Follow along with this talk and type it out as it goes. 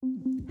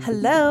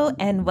Hello,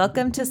 and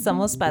welcome to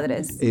Somos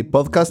Padres. A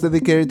podcast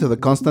dedicated to the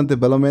constant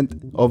development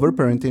of our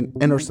parenting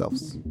and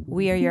ourselves.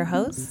 We are your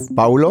hosts,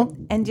 Paulo.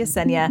 and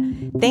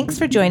Yesenia. Thanks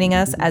for joining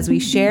us as we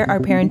share our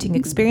parenting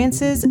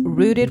experiences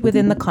rooted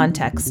within the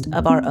context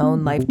of our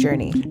own life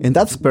journey. In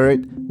that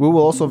spirit, we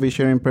will also be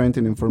sharing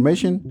parenting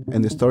information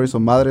and the stories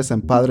of madres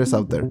and padres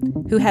out there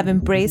who have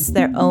embraced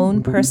their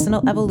own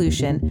personal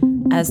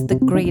evolution as the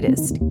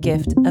greatest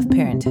gift of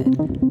parenthood.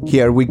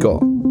 Here we go.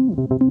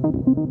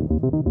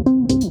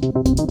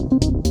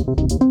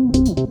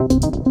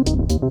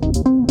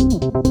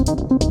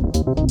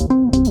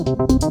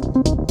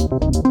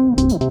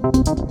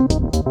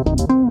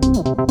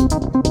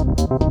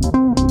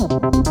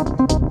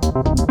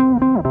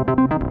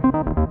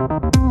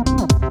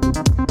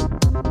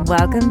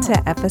 Welcome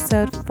to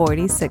episode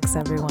 46,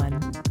 everyone.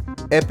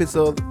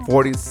 Episode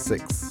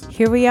 46.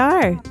 Here we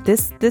are.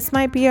 This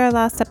might be our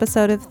last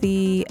episode of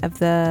the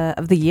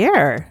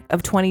year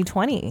of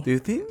 2020. Do you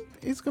think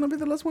it's gonna be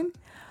the last one?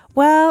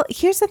 Well,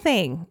 here's the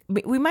thing.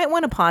 We might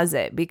want to pause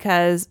it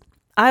because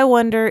I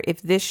wonder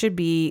if this should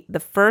be the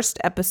first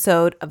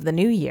episode of the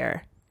new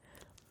year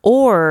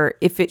or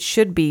if it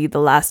should be the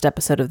last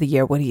episode of the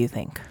year. What do you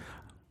think?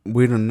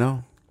 We don't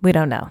know. We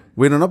don't know.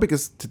 We don't know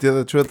because, to tell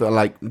the truth,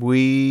 like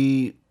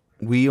we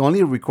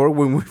only record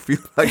when we feel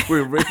like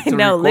we're ready to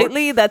No, record.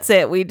 lately that's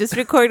it. We just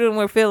record when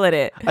we're feeling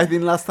it. I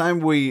think last time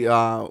we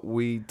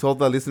told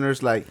the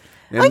listeners like,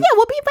 Oh yeah,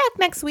 we'll be back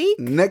next week.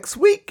 next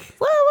week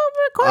Well,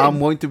 we'll record. I'm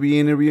going to be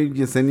interviewing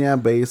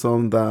Yesenia based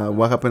on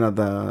what happened at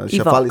the Evolve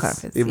Chafalis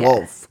conference,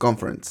 Evolve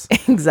conference.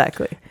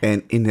 Exactly.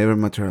 And it never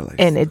materialized.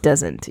 And it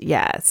doesn't.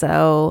 Yeah.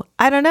 So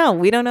I don't know.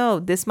 We don't know.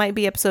 This might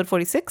be episode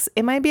 46.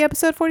 It might be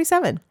episode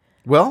 47.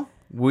 Well,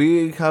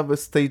 we have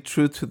stayed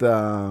true to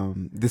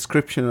the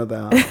description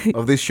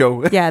of this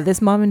show. Yeah,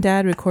 this mom and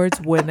dad records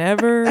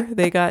whenever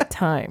they got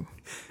time.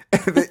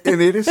 And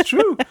it is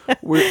true.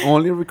 We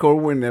only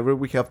record whenever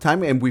we have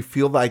time and we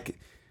feel like,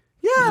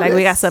 Like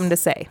we got something to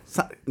say.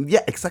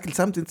 Yeah, exactly.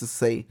 Something to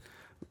say.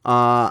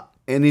 And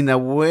in a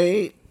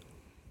way,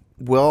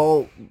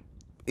 well,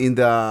 in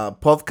the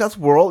podcast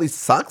world, it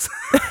sucks.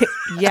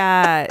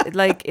 Yeah,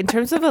 like in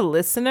terms of a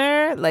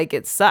listener, like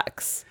it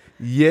sucks.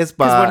 Yes,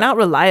 Because but we're not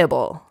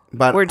reliable.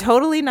 but- We're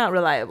totally not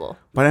reliable.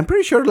 But I'm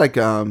pretty sure, like,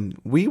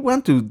 we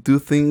want to do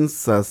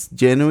things as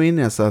genuine,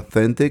 as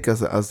authentic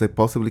as they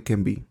possibly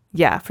can be.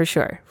 Yeah, for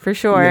sure. For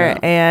sure. Yeah.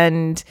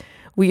 And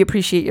we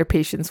appreciate your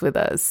patience with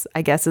us,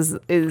 I guess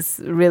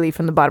is really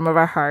from the bottom of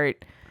our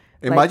heart.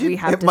 Like, we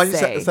have to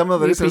say, some of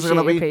the we listeners are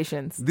gonna appreciate be. your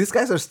patience. These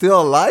guys are still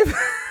alive.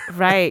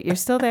 Right. You're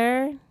still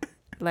there.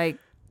 Like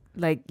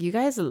you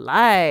guys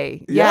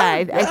lie. Yeah, I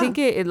yeah. think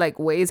it like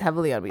weighs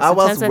heavily on me. I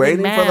was Sometimes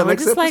waiting think, for the "Man, we're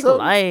next just like episode."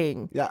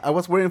 lying. Yeah, I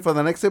was waiting for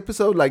the next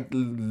episode, like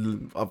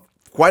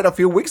quite a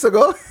few weeks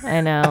ago.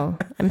 I know.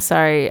 I'm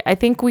sorry. I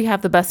think we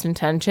have the best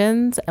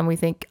intentions and we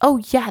think, oh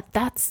yeah,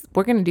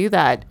 we're gonna do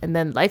that. And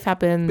then life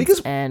happens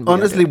Because and we don't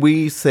do honestly, it.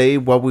 we say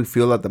what we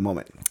feel at the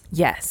moment.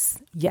 Yes.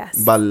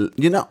 But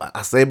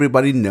as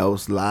everybody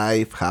knows,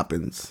 life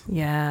happens.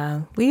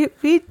 Yeah. We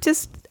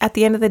just at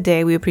the end of the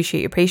day, we appreciate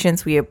your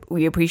patience. We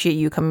appreciate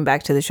you coming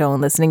back to the show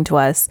and listening to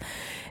us.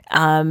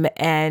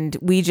 And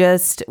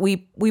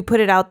we put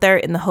it out there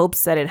in the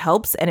hopes that it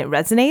helps and it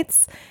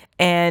resonates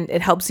and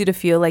it helps you to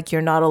feel like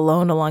you're not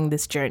alone along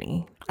this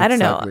journey. I don't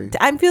know. Exactly.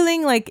 I'm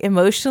feeling like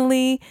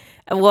incredibly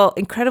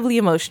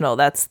emotional.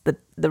 That's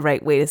the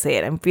right way to say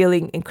it. I'm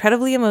feeling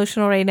incredibly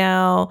emotional right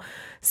now.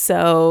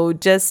 So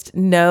just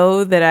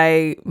know that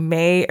I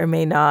may or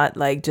may not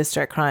like just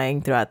start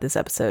crying throughout this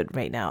episode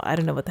right now. I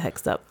don't know what the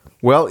heck's up.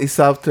 Well, it's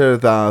after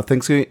the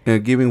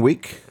Thanksgiving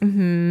week,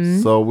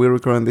 so we're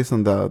recording this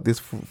on this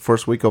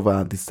first week of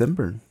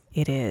December.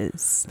 It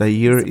is. The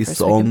year It's the is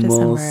first week of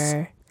almost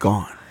December.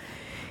 gone.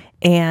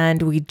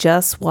 And we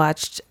just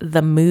watched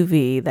the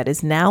movie that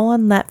is now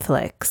on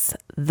Netflix,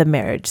 The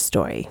Marriage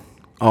Story.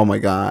 Oh my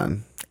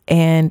God.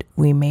 And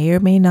we may or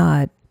may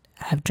not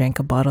have drank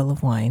a bottle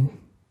of wine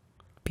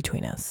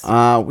between us.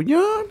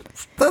 Yeah,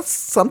 that's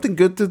something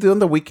good to do on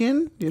the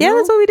weekend. You know?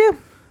 That's what we do.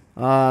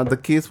 The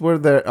kids were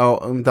there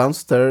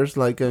downstairs,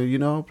 like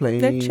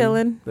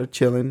playing. They're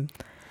chilling.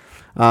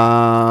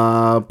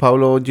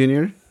 Paulo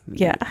Jr.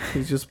 Yeah.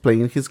 He's just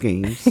playing his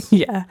games.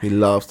 Yeah. He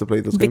loves to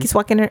play those Vicky's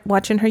games.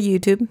 watching her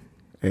YouTube.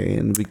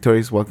 And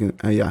Victoria's walking.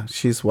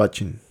 She's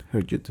watching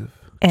her YouTube.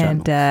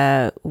 And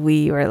channel.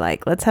 we were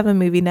like, let's have a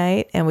movie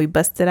night. And we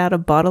busted out a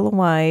bottle of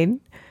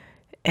wine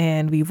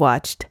and we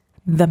watched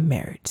The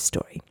Marriage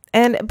Story.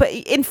 But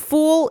in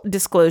full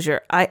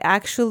disclosure, I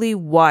actually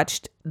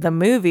watched the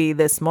movie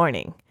this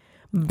morning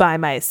by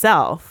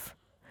myself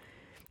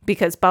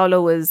because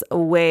Paulo was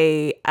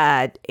away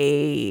at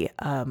a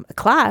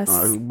class.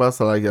 Was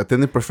like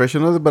attending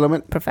professional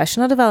development.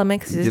 Professional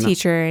development because he's a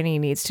teacher and he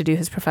needs to do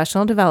his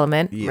professional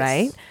development,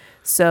 right?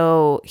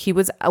 So he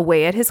was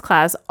away at his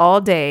class all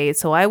day.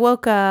 So I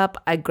woke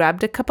up, I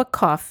grabbed a cup of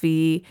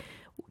coffee,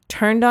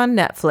 turned on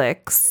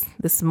Netflix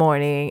this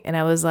morning, and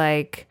I was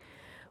like,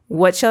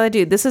 what shall I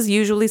do? This is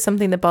usually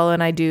something that Paulo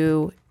and I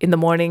do in the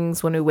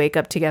mornings when we wake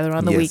up together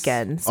on the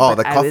weekends. Oh,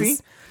 But the I coffee?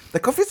 The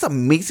coffee is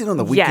amazing on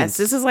the Yes, weekends.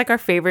 this is like our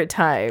favorite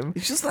time.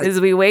 It's just like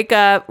Is we wake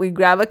up, we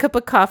grab a cup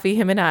of coffee,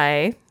 him and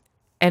I,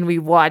 and we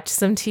watch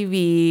some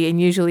TV. And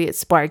usually it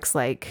sparks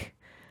like,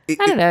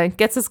 I don't know, it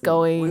gets us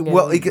going.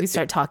 Well, and we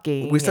start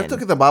talking. we start and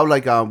talking about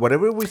like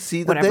whatever we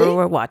see that whatever day,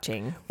 we're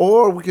watching.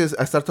 or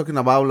I start talking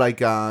about like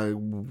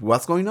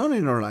what's going on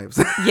in our lives.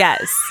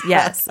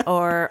 Yes.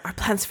 Or our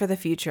plans for the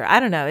future. I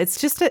don't know.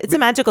 It's just it's a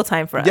magical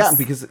time for us. Yeah,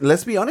 because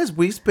let's be honest,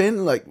 we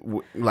spend like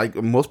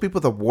most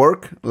people that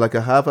work, like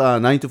I have a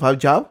 9 to 5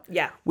 job.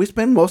 Yeah. We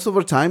spend most of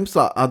our times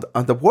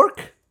at the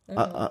work,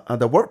 at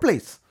the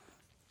workplace,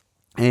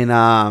 and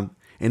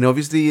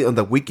obviously on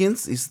the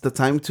weekends is the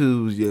time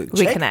to check.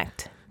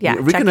 Reconnect. Yeah.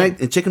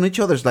 Reconnect and check on each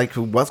other's, like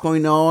what's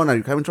going on. Are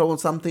you having trouble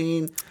with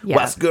something? Yeah.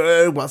 What's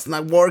good? What's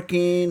not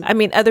working? I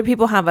mean, other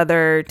people have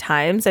other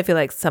times. I feel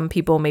like some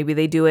people maybe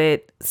they do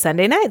it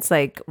Sunday nights,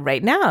 like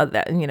right now.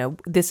 That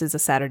this is a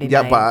Saturday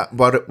night. Yeah,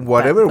 but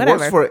whatever whatever.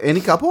 works for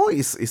any couple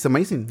is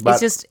amazing.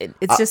 But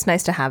It's just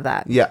nice to have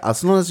that. yeah,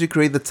 as long as you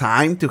create the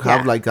time to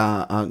have Yeah. like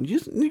a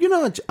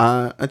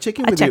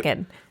check-in A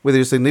check-in. with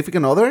your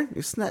significant other,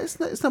 it's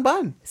not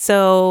bad.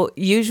 So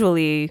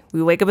usually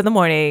we wake up in the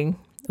morning,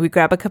 we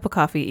grab a cup of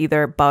coffee.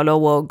 Either Paulo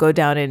will go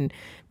down and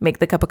make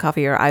the cup of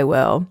coffee, or I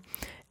will,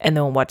 and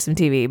then we'll watch some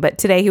TV. But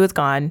today he was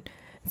gone,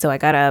 so I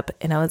got up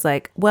and I was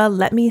like, well,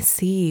 let me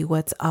see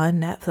what's on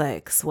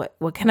Netflix.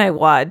 What can I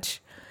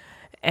watch?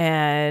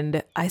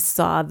 And I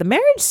saw The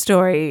Marriage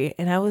Story,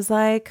 and I was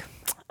like,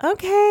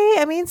 okay.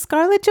 I mean,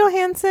 Scarlett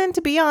Johansson,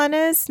 to be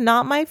honest,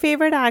 not my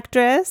favorite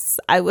actress.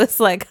 I was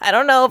like, I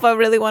don't know if I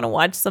really want to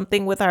watch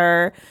something with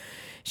her.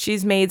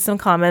 She's made some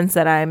comments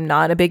that I'm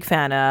not a big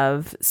fan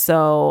of.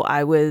 So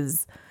I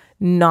was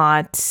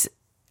not,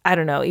 I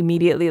don't know,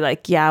 immediately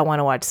like, yeah, I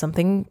want to watch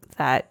something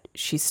that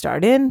she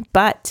starred in.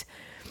 But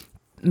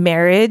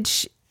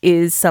marriage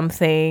is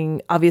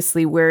something,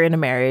 obviously we're in a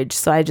marriage.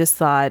 So I just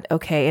thought,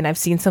 okay. And I've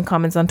seen some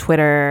comments on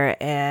Twitter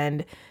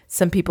and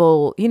some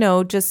people,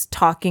 just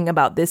talking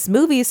about this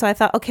movie. So I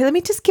thought, okay, let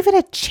me just give it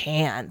a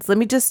chance. Let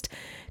me just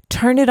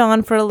turn it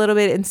on for a little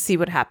bit and see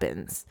what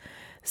happens.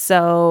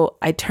 So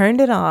I turned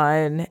it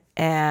on,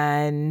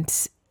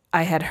 and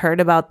I had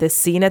heard about this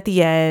scene at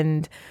the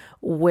end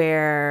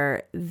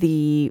where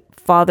the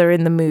father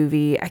in the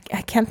movie, I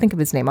can't think of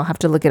his name. I'll have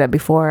to look it up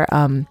before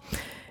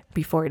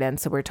it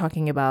ends. So we're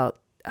talking about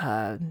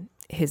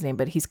his name,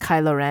 but he's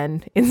Kylo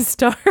Ren in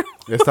Star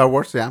Wars. Star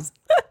Wars, yeah.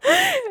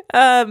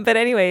 But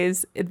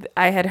anyways,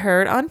 I had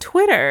heard on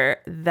Twitter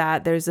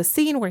that there's a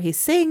scene where he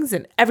sings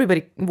and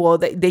everybody,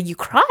 you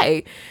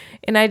cry.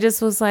 And I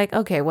just was like,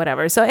 okay,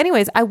 whatever. So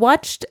anyways, I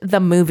watched the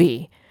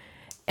movie,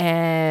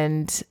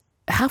 and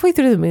halfway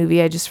through the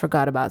movie, I just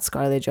forgot about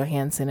Scarlett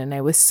Johansson, and I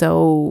was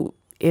so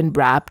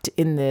enwrapped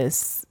in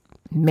this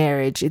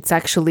marriage. It's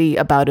actually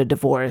about a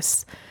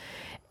divorce.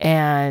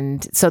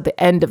 And so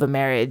the end of a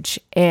marriage,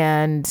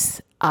 and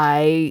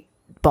I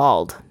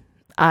bawled.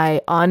 I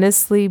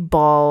honestly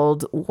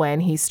bawled when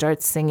he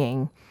starts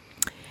singing,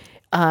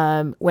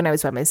 when I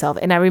was by myself.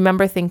 And I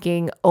remember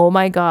thinking, oh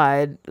my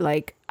God,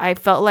 like I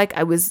felt like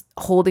I was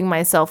holding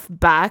myself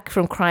back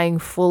from crying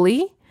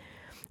fully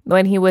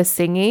when he was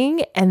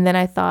singing. And then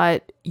I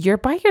thought, you're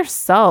by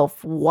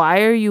yourself.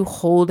 Why are you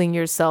holding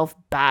yourself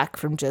back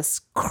from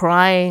just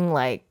crying,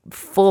 like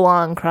full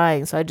on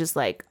crying? So I just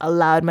like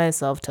allowed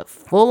myself to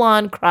full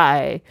on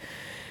cry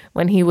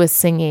when he was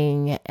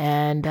singing.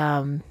 And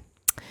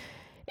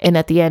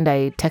at the end,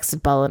 I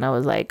texted Paul and I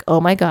was like,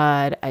 oh my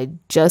God, I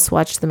just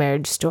watched The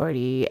Marriage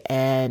Story,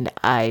 and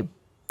I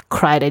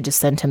cried. I just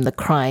sent him the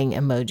crying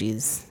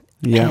emojis.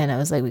 Yeah. And I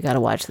was like, we got to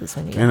watch this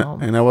when you get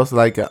home. And I was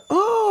like,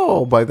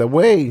 oh, by the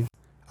way,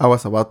 I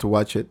was about to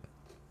watch it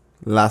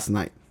last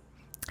night.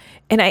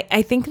 And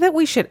I think that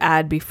we should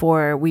add,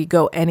 before we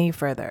go any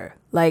further,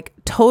 like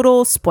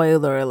total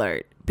spoiler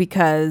alert,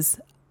 because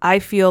I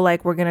feel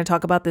like we're going to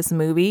talk about this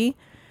movie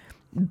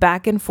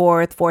back and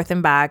forth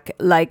and back.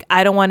 Like,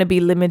 I don't want to be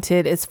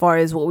limited as far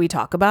as what we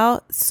talk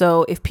about.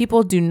 So if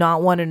people do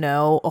not want to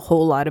know a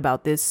whole lot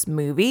about this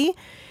movie,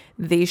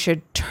 they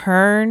should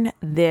turn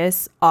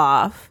this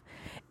off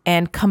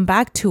and come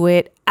back to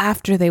it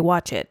after they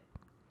watch it,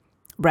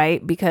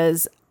 right?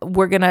 Because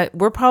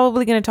we're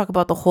probably gonna talk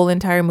about the whole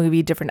entire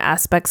movie, different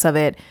aspects of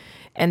it.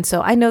 And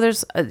so I know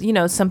there's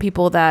some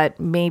people that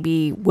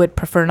maybe would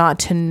prefer not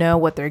to know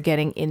what they're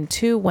getting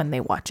into when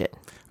they watch it.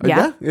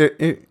 Yeah,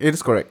 it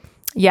is correct.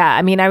 Yeah,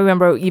 I mean, I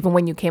remember even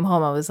when you came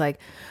home, I was like,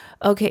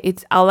 okay,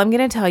 it's all I'm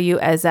gonna tell you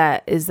is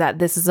that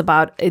this is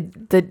about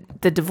the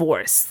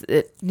divorce.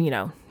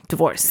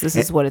 Divorce. This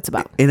is what it's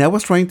about. And I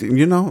was trying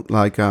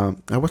to,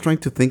 I was trying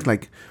to think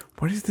like,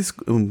 what is this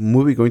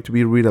movie going to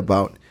be read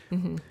about?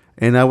 Mm-hmm.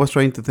 And I was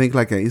trying to think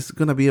like, it's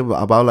gonna be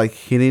about like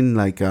hitting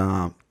like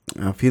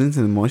feelings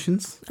and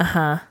emotions.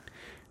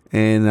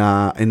 And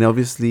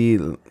obviously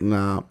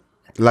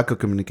lack of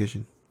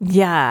communication.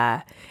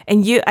 Yeah.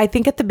 And I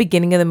think at the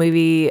beginning of the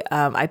movie,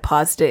 I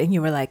paused it and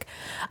you were like,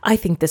 I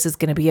think this is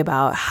going to be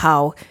about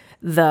how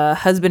the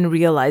husband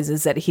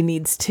realizes that he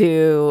needs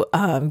to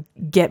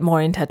get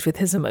more in touch with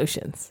his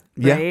emotions.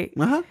 Right?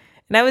 Yeah. Uh-huh.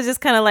 And I was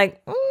just kind of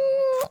like,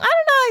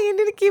 don't know. You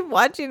need to keep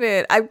watching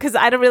it because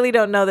I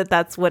don't know that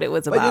that's what it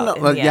was But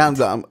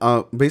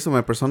about. based on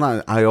my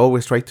persona, I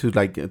always try to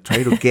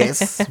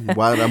guess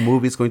what a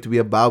movie is going to be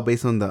about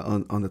based on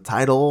the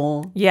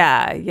title.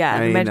 Yeah.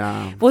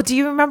 And, well, do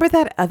you remember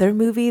that other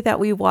movie that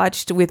we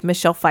watched with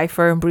Michelle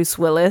Pfeiffer and Bruce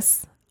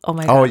Willis? Oh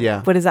my God. Oh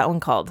yeah. What is that one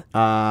called?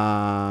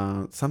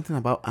 Something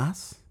About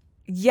Us.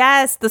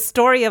 Yes, The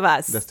Story of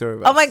Us. The Story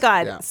of Oh my Us,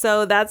 God. yeah.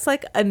 So that's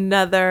like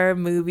another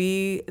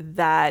movie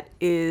that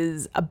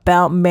is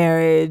about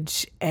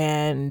marriage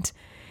and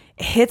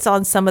hits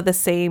on some of the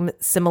same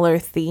similar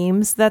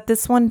themes that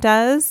this one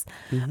does.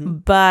 Mm-hmm.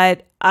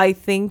 But I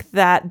think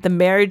that The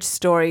Marriage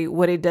Story,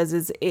 what it does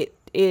is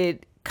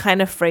it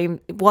kind of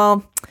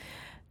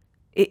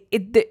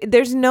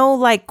there's no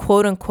like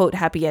quote unquote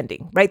happy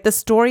ending, right? The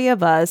Story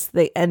of Us,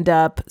 they end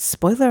up,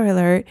 spoiler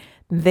alert,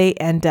 they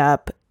end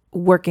up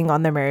working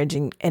on their marriage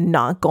and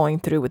not going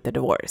through with the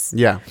divorce.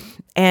 Yeah.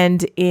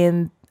 And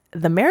in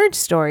The Marriage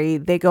Story,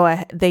 they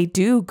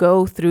do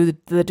go through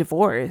the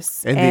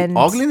divorce And the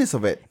ugliness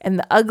of it. and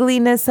the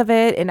ugliness of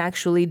it, and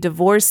actually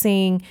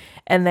divorcing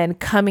and then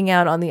coming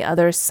out on the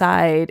other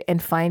side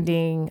and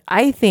finding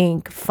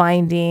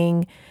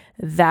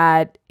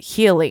that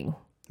healing.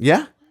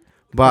 Yeah.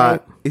 But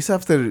Right. it's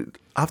after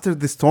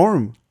the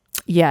storm.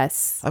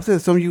 Yes. After the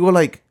storm, you go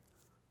like,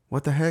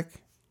 what the heck?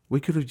 We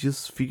could have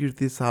just figured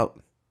this out.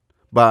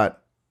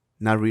 But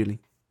not really.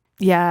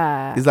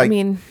 Yeah. It's like, I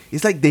mean,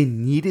 it's like they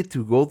needed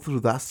to go through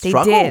that they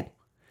struggle. did.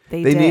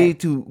 They did. needed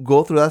to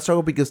go through that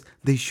struggle because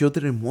they showed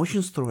their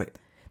emotions through it.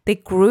 They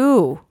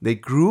grew. They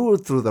grew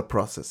through the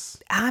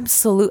process.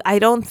 Absolutely. I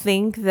don't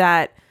think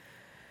that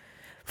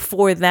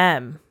for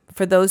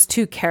those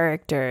two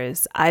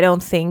characters, I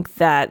don't think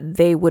that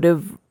they would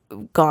have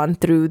gone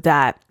through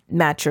that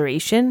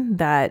maturation,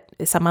 that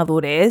esa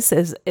madurez,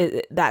 is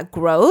that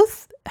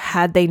growth,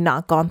 had they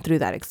not gone through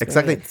that experience.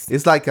 Exactly.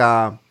 It's like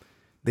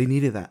they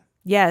needed that.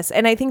 Yes.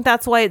 And I think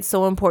that's why it's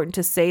so important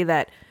to say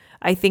that.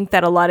 I think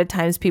that a lot of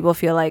times people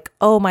feel like,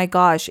 oh my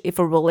gosh, if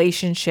a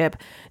relationship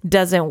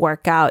doesn't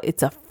work out,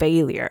 it's a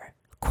failure,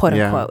 quote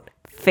unquote,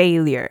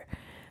 failure.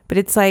 But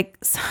it's like,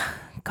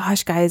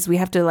 gosh, guys, we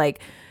have to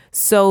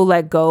so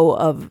let go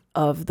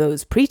of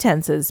those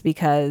pretenses,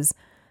 because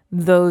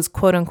those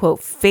quote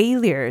unquote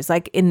failures,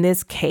 like in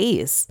this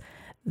case,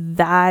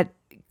 that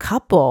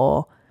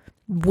couple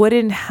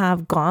wouldn't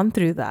have gone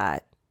through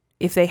that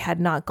if they had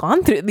not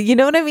gone through. You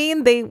know what I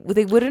mean? They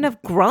wouldn't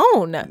have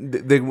grown.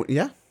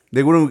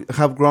 They wouldn't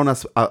have grown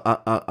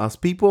as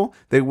people.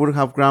 They wouldn't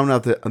have grown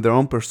as their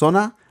own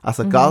persona, as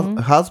a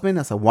husband,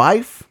 as a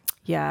wife,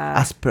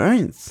 as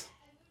parents.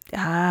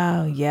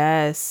 Oh,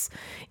 yes.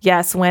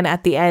 Yes, when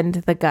at the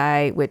end, the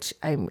guy, which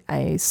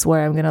I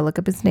swear I'm going to look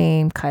up his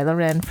name, Kylo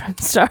Ren from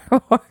Star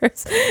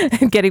Wars.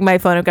 I'm grabbing my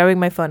phone, I'm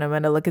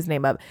going to look his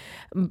name up.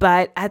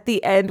 But at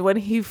the end, when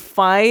he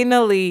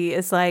finally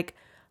is like,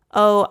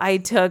 oh, I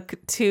took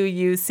 2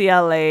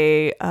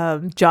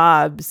 UCLA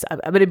jobs. I'm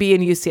going to be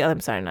in UCLA. I'm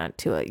sorry, not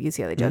 2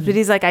 UCLA jobs. But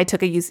he's like, I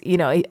took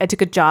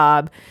a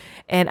job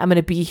and I'm going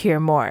to be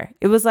here more.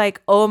 It was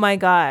like, oh my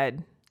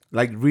God.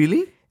 Like,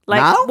 really?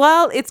 Like, now?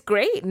 well, it's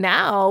great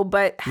now,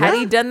 but had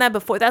he done that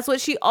before? That's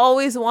what she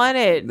always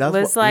wanted.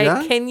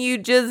 Can you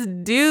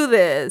just do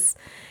this?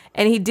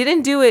 And he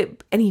didn't do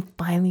it, and he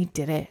finally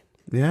did it.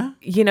 Yeah.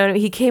 You know,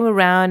 he came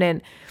around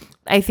and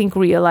I think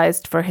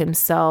realized for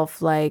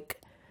himself,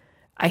 like,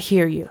 I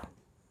hear you.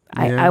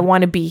 I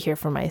want to be here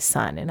for my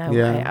son, and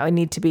I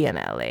need to be in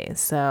LA.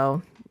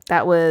 So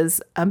that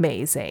was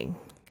amazing.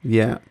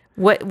 Yeah.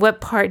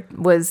 What part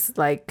was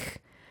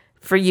like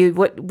for you?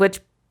 Which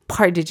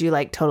part did you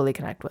like totally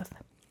connect with?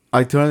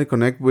 I totally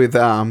connect with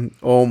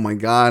oh my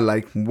God,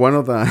 like one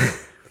of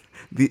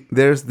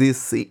there's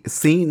this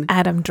scene.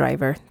 Adam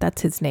Driver,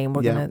 that's his name.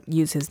 We're gonna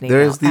use his name.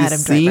 There's now. this Adam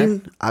scene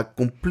Driver. I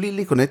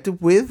completely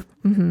connected with,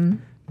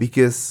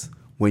 because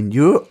when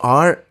you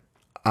are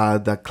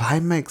at the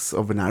climax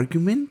of an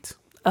argument,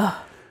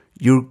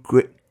 you're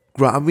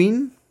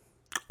grabbing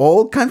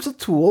all kinds of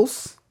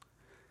tools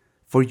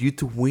for you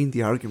to win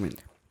the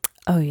argument.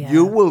 Oh yeah.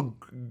 You will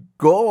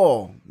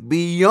go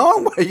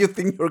beyond what you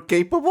think you're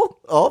capable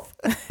of.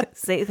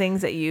 Say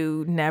things that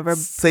you never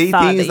Say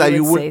thought things that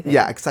you would. say things.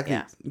 Yeah, exactly.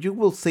 Yeah. You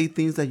will say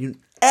things that you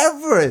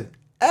ever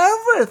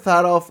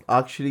thought of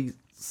actually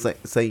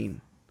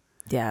saying.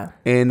 Yeah.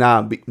 And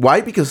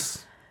why?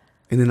 Because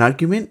in an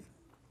argument,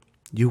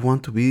 you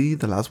want to be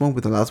the last one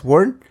with the last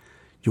word.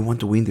 You want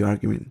to win the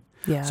argument.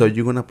 Yeah. So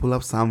you're gonna pull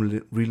up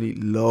some really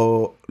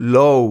low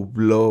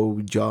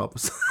blow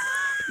jobs.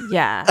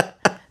 Yeah.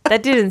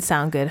 That didn't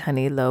sound good,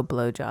 honey. Low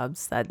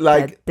blowjobs. That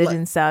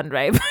didn't sound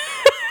right.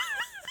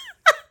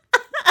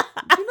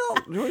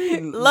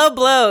 Really Low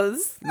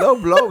blows. low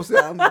blows.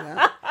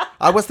 Yeah.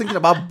 I was thinking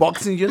about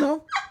boxing.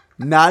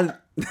 Not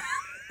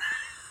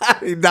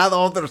in that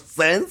other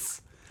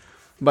sense.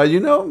 But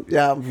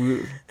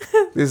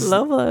this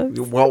Low blows.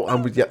 Well,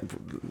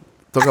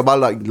 talk about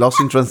like lost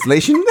in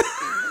translation.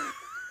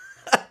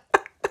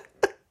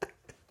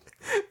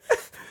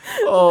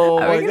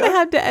 Are we gonna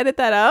have to edit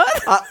that out?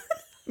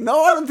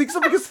 No, I don't think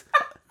so, because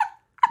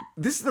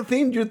this is the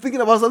thing. You're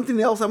thinking about something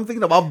else. I'm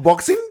thinking about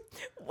boxing.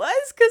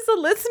 Was because the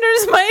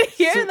listeners might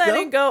hear So, that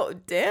yeah. and go,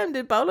 damn,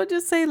 did Paulo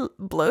just say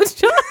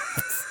blowjobs?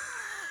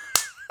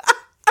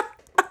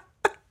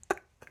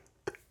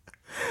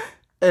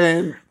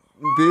 And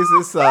this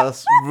is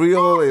as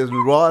real as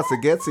raw as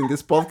it gets in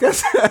this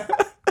podcast.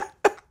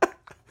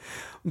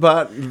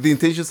 But the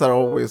intentions are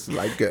always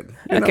like good.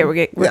 you Okay, know?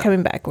 we're Yeah.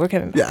 coming back. We're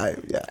coming back.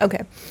 Yeah.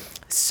 Okay.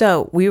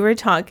 So we were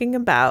talking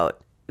about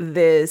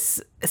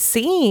this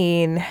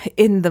scene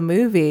in the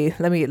movie.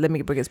 Let me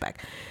bring us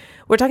back.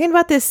 We're talking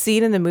about this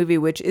scene in the movie,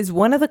 which is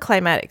one of the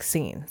climatic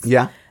scenes.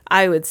 Yeah.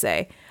 I would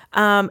say.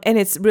 And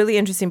it's really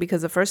interesting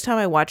because the first time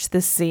I watched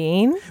this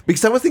scene,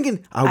 Because I was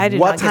thinking, I at did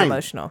what not get time?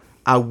 emotional.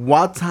 At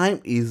what time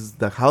is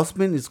the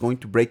husband is going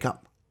to break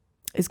up?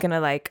 It's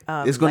gonna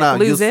It's gonna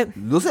lose it.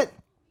 Lose it.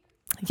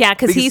 Yeah,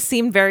 because he because-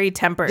 seemed very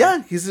tempered.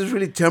 Yeah, he's just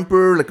really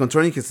tempered, like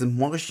controlling his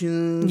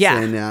emotions.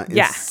 Yeah, and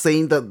yeah.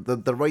 saying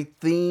the right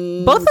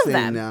thing. Both of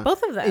them.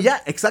 Both of them. Yeah,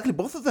 exactly,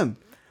 both of them.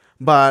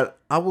 But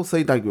I will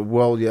say, like,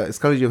 well, yeah,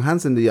 Scarlett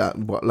Johansson,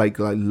 like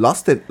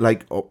lost it,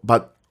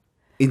 but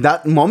in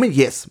that moment,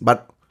 yes,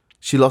 but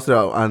she lost it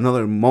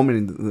another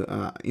moment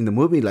in the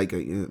movie, like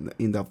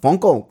in the phone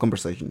call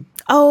conversation.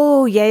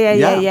 Oh, yeah.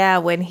 Yeah.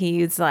 When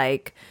he's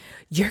like,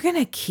 you're going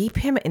to keep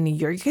him in New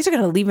York. You guys are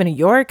going to leave in New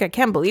York. I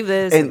can't believe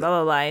this. And And- blah,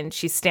 blah, blah. And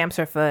she stamps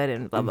her foot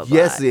and blah, blah, blah.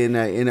 Yes, in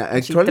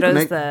a she trying to throws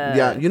connect. the-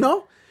 Yeah, you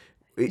know.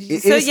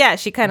 So, yeah,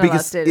 she kinda because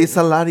lost it. It's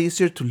a lot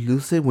easier to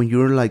lose it when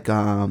you're like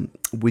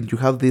when you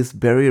have this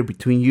barrier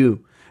between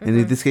you, and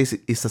in this case,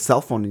 it's a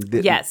cell phone.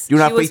 Yes, you're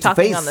not she was face to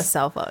talking face on the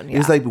cell phone. Yeah.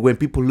 It's like when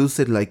people lose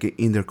it, like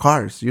in their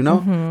cars. You know,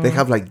 they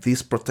have like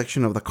this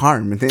protection of the car.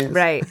 ¿me entiendes?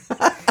 Right.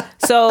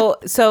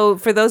 So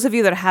for those of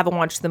you that haven't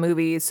watched the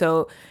movie,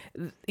 so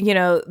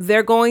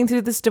they're going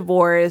through this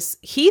divorce.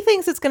 He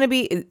thinks it's going to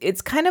be,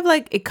 it's kind of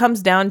like, it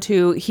comes down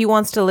to, he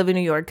wants to live in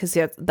New York because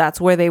that's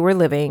where they were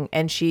living,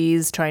 and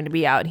she's trying to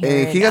be out here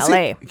in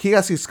LA. He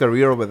has his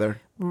career over there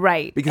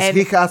Right. because And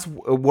he has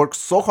worked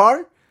so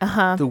hard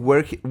to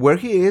where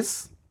he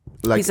is.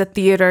 Like he's a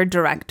theater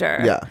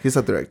director. yeah, he's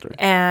a director.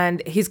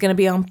 And he's going to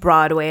be on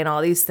Broadway and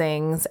all these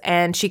things.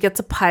 And she gets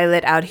a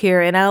pilot out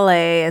here in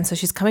LA. And so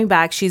she's coming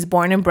back. She's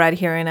born and bred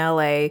here in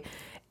LA.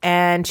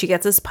 And she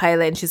gets this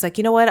pilot. And she's like,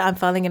 you know what? I'm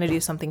finally going to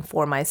do something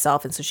for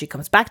myself. And so she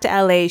comes back to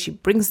LA. She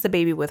brings the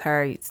baby with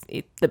her.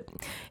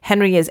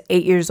 Henry is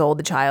 8 years old,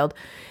 the child.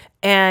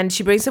 And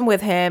she brings him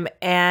with him.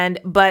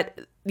 But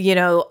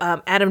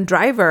Adam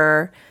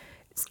Driver's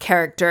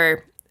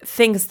character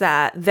thinks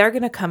that they're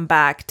going to come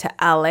back to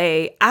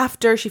LA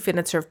after she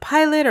finishes her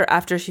pilot or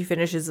after she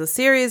finishes the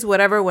series,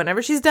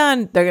 whenever she's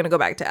done, they're going to go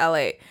back to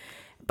LA.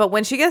 But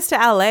when she gets to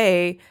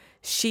LA,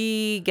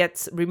 she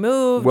gets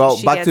removed. Well,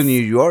 She back to gets-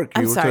 New York.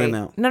 I'm you were sorry.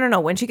 talking now.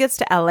 No. When she gets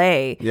to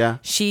LA, Yeah.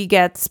 she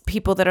gets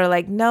people that are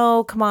like,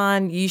 no, come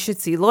on, you should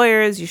see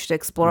lawyers, you should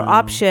explore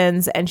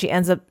options. And she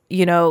ends up,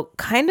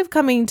 kind of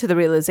coming to the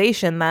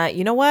realization that,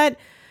 you know what?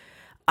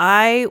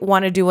 I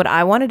want to do what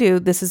I want to do.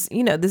 This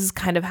is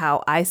kind of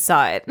how I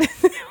saw it.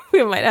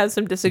 We might have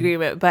some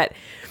disagreement, but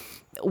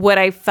what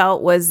I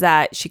felt was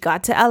that she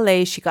got to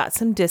LA, she got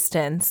some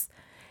distance,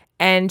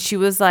 and she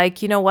was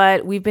like, you know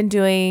what? We've been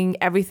doing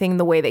everything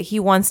the way that he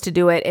wants to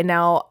do it, and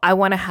now I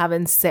want to have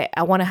a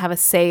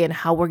say in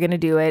how we're going to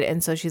do it.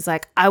 And so she's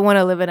like, I want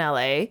to live in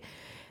LA.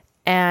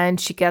 And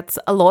she gets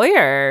a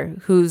lawyer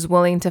who's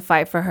willing to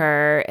fight for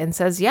her and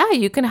says, yeah,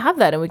 you can have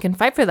that and we can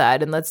fight for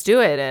that and let's do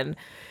it.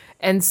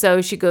 And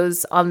so she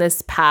goes on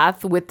this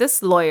path with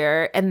this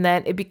lawyer, and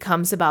then it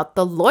becomes about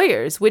the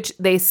lawyers, which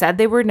they said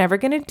they were never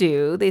going to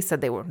do. They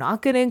said they were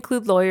not going to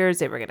include lawyers.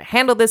 They were going to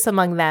handle this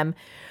among them.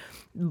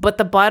 But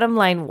the bottom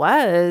line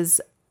was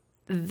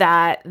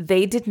that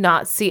they did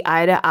not see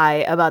eye to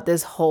eye about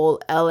this whole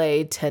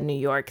LA to New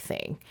York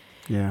thing.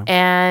 Yeah.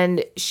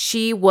 And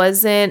she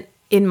wasn't,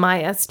 in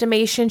my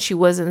estimation, she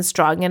wasn't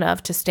strong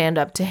enough to stand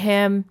up to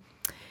him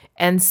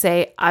and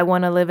say, I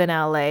want to live in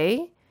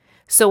LA.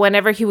 So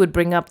whenever he would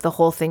bring up the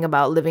whole thing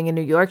about living in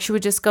New York, she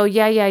would just go,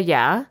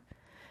 yeah.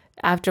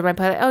 After my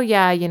pilot, oh,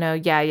 yeah,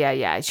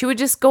 yeah. She would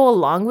just go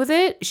along with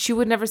it. She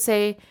would never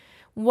say,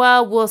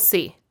 well, we'll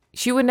see.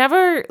 She would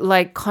never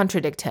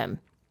contradict him.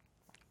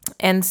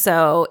 And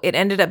so it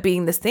ended up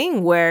being this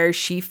thing where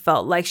she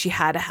felt like she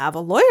had to have a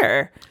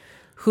lawyer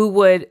who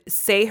would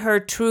say her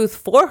truth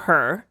for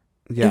her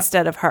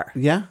instead of her.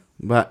 Yeah,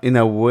 but in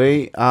a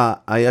way,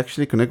 I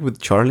actually connect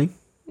with Charlie.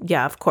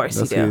 Yeah, of course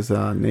That's you do. his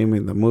name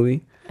in the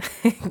movie.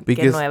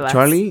 Because nuevas.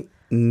 Charlie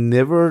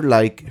never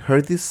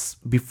heard this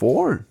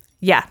before.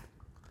 Yeah.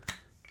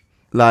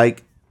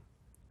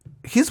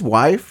 His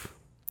wife,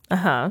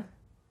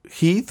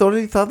 he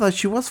totally thought that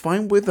she was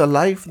fine with the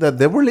life that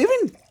they were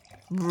living.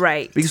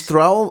 Right. Because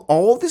throughout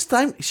all this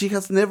time, she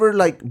has never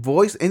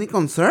voiced any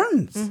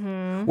concerns.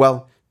 Mm-hmm.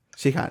 Well,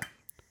 she had.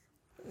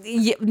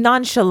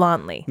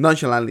 Nonchalantly.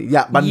 Nonchalantly,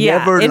 yeah, but Yeah,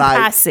 never in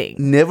passing.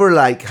 Never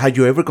have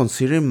you ever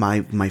considered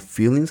my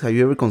feelings? Have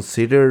you ever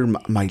considered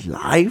my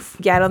life?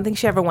 Yeah, I don't think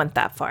she ever went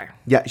that far.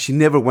 Yeah, she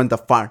never went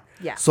that far.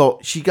 Yeah. So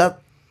she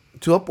got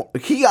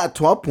he got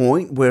to a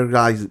point where,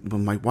 guys,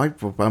 my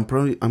wife, I'm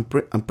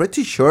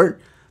pretty sure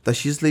that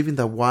she's living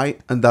the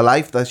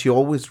life that she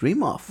always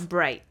dreamed of.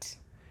 Right.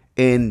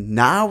 And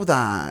now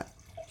that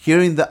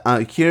hearing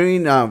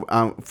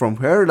from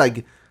her,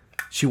 like,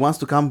 she wants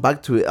to come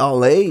back to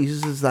LA,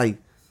 it's just like,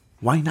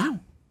 why now?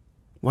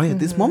 Why at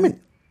this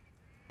moment?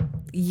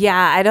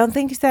 Yeah, I don't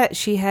think that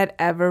she had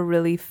ever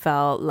really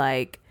felt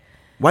like...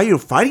 Why you're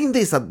fighting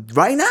this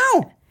right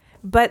now?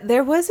 But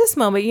there was this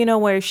moment,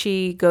 where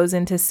she goes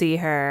in to see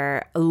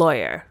her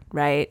lawyer,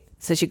 right?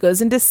 So she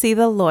goes in to see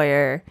the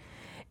lawyer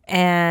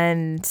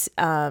and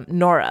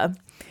Nora,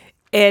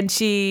 and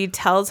she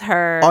tells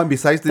her and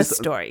besides the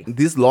story.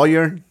 This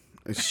lawyer,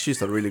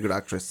 she's a really good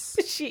actress.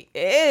 She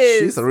is.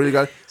 She's a really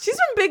good... She's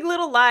from Big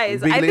Little Lies.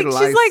 Big I think Little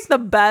she's Lies. like the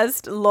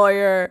best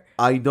lawyer.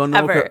 I don't know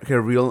ever.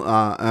 her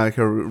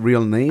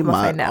real name. We'll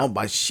find out.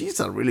 But she's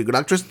a really good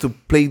actress to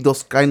play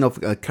those kind of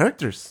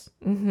characters.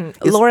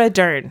 Laura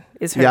Dern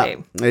is her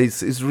name.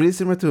 It's really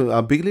similar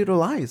to Big Little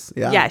Lies.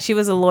 Yeah, she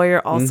was a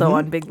lawyer also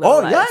on Big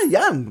Little Lies.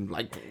 Yeah.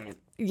 Like,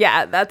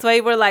 yeah, that's why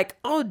we're like,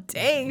 oh,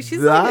 dang, she's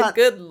like a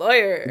good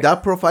lawyer.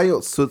 That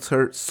profile suits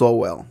her so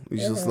well.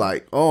 It's just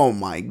like, oh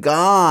my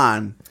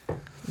God.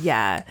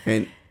 Yeah.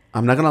 And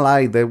I'm not gonna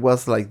lie, there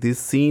was like this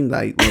scene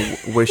like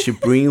where she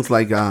brings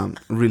like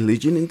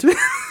religion into it.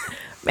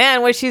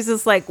 Man, where she's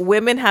just like,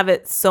 women have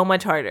it so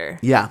much harder.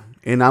 Yeah.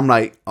 And I'm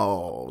like,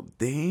 oh,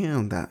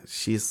 damn, that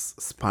she's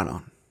spot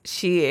on.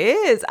 She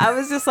is. I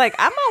was just like,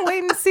 I'm gonna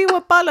wait and see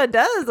what Paulo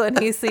does when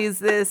he sees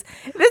this.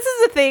 This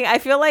is the thing. I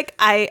feel like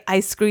I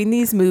screen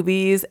these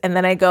movies and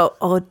then I go,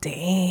 oh,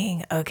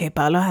 dang. Okay,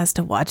 Paulo has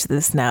to watch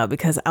this now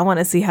because I want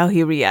to see how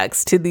he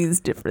reacts to these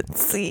different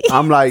scenes.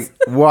 I'm like,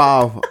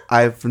 wow,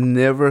 I've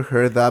never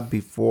heard that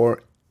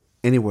before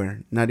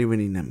anywhere, not even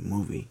in a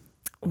movie.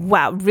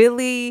 Wow,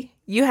 really?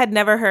 You had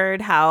never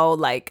heard how,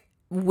 like,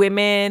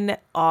 women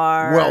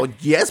are... Well,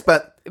 yes,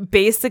 but...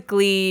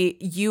 Basically,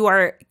 you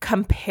are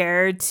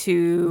compared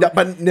to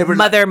but never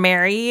Mother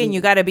Mary and you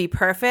got to be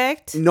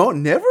perfect? No,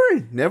 never.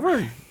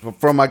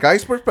 From a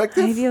guy's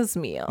perspective... Ay, Dios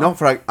mío. No,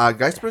 from a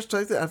guy's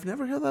perspective, I've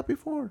never heard that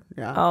before.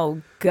 Yeah.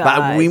 Oh, God.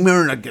 But women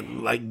are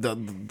like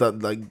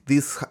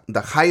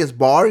the highest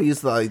bar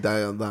is like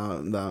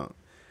the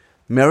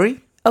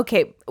Mary.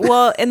 Okay,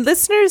 well, and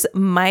listeners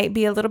might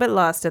be a little bit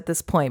lost at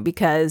this point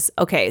because,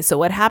 okay, so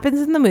what happens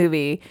in the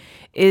movie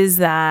is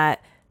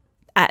that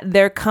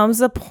there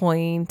comes a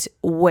point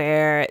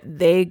where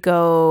they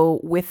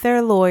go with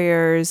their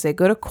lawyers, they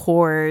go to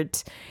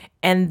court,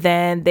 and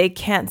then they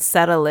can't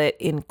settle it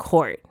in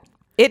court.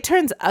 It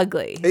turns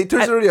ugly. It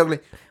turns really ugly.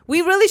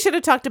 We really should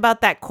have talked about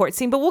that court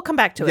scene, but we'll come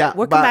back to it.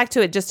 We'll come back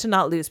to it just to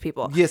not lose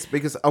people. Yes,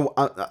 because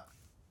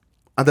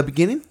at the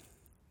beginning,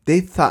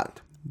 they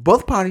thought,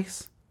 both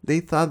parties, they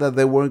thought that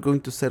they weren't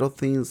going to settle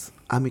things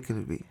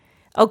amicably.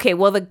 Okay,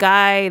 well, the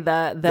guy,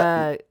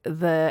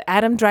 the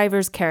Adam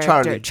Driver's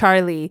character,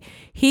 Charlie,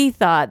 he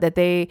thought that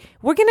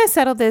we're going to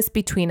settle this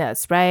between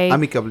us, right?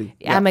 Amicably.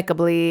 Yeah.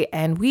 Amicably.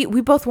 And we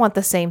both want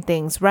the same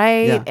things,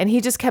 right? Yeah. And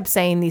he just kept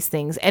saying these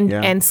things.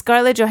 And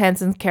Scarlett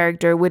Johansson's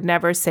character would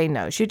never say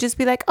no. She'd just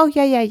be like, oh,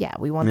 yeah.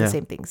 We want the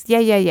same things.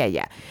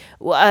 Yeah.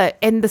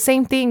 And the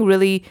same thing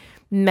really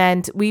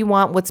meant we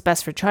want what's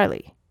best for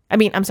Charlie. I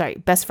mean, I'm sorry,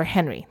 best for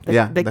Henry,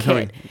 the kid.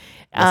 Henry.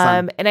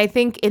 And I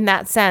think in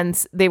that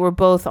sense, they were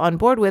both on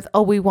board with,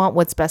 oh, we want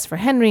what's best for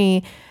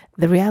Henry.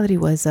 The reality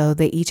was, though,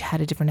 they each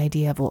had a different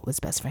idea of what was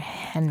best for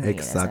Henry.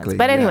 Exactly.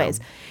 But anyways,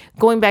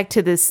 going back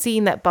to this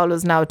scene that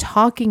Paulo's now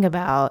talking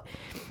about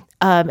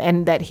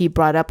and that he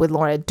brought up with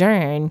Laura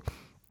Dern,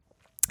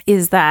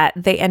 is that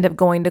they end up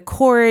going to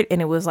court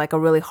and it was like a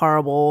really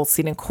horrible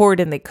scene in court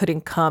and they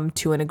couldn't come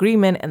to an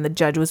agreement. And the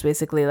judge was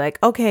basically like,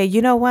 okay,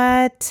 you know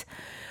what?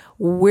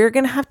 We're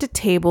going to have to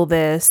table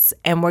this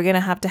and we're going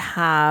to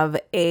have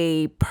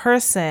a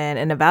person,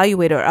 an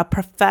evaluator, a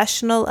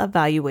professional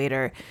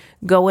evaluator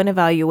go and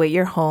evaluate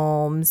your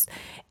homes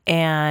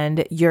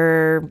and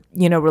your,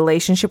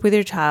 relationship with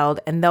your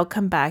child. And they'll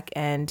come back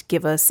and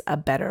give us a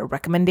better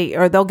recommendation,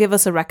 or they'll give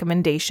us a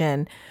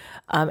recommendation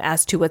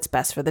as to what's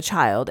best for the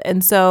child.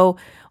 And so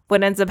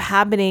what ends up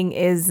happening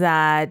is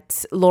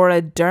that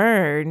Laura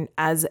Dern,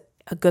 as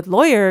a good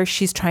lawyer,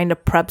 she's trying to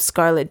prep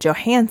Scarlett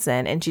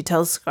Johansson, and she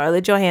tells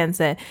Scarlett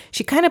Johansson,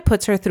 she kind of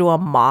puts her through a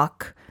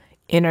mock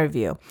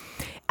interview.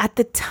 At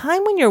the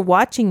time when you're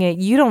watching it,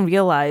 you don't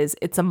realize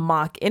it's a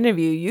mock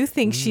interview. You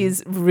think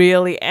she's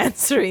really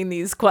answering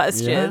these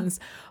questions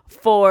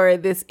for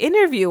this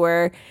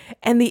interviewer,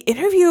 and the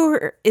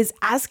interviewer is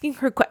asking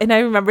her and I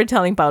remember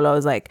telling Paulo, I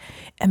was like,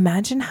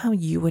 imagine how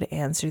you would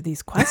answer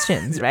these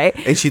questions, right?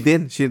 And she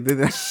did.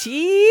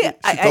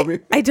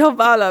 I told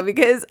Paulo,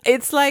 because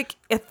it's like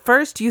at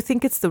first you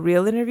think it's the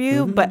real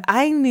interview, but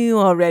I knew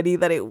already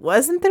that it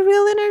wasn't the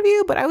real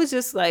interview. But I was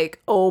just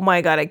like, oh my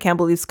God, I can't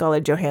believe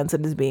Scarlett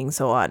Johansson is being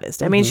so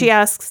honest. I mean, she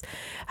asks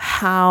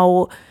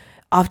how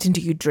often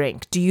do you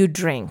drink? Do you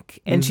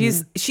drink? And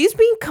she's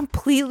being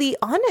completely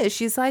honest.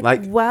 She's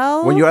like,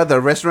 well, when you're at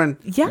the restaurant,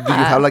 yeah. do you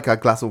have like a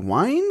glass of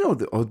wine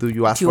or do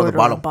you ask for the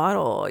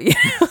bottle? Yeah.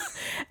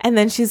 And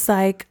then she's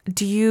like,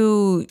 do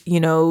you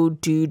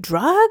do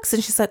drugs?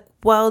 And she's like,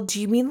 well, do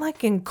you mean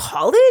like in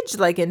college?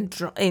 Like in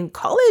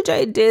college,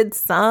 I did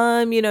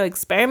some,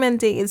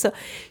 experimenting. And so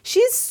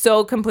she's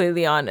so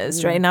completely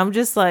honest, right? And I'm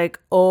just like,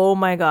 oh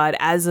my God,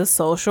 as a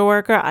social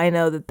worker, I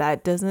know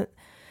that doesn't,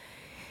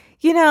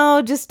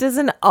 just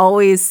doesn't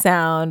always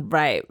sound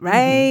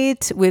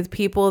right, with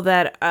people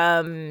that,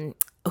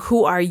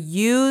 who are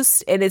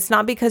used, and it's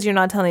not because you're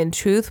not telling the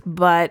truth,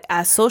 but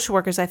as social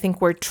workers, I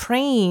think we're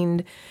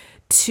trained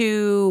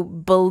to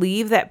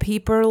believe that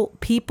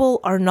people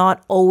are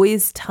not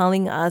always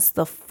telling us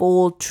the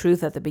full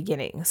truth at the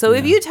beginning. So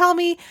if you tell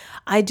me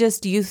I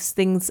just use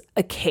things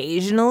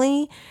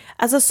occasionally,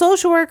 as a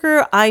social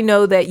worker, I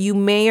know that you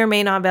may or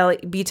may not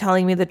be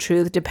telling me the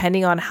truth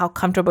depending on how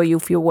comfortable you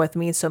feel with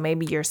me. So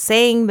maybe you're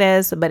saying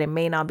this, but it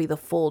may not be the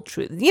full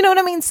truth. You know what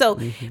I mean? So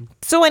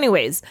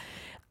anyways,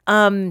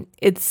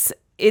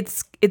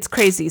 it's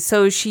crazy.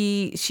 So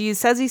she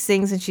says these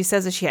things, and she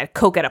says that she had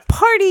Coke at a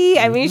party.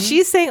 I mean,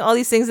 she's saying all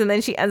these things, and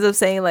then she ends up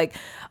saying like,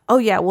 oh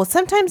yeah, well,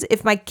 sometimes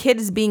if my kid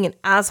is being an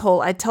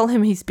asshole, I tell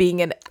him he's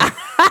being an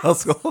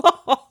asshole.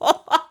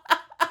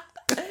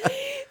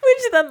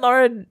 Which then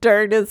Laura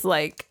Dern is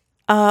like,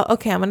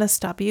 okay, I'm going to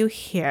stop you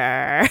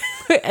here.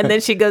 And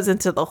then she goes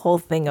into the whole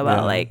thing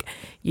about like,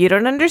 you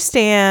don't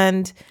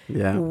understand.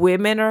 Yeah.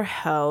 Women are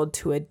held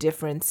to a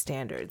different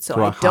standard. So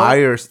a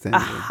higher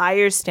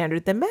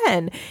standard than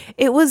men.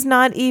 It was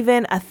not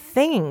even a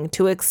thing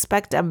to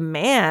expect a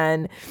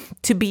man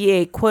to be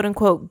a quote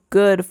unquote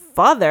good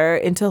father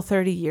until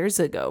 30 years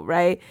ago,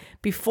 right?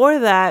 Before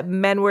that,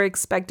 men were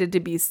expected to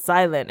be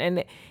silent.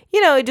 And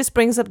it just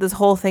brings up this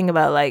whole thing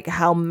about like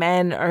how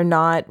men are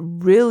not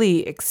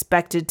really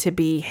expected to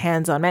be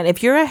hands-on men.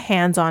 If you're a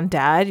hands-on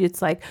dad,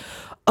 it's like,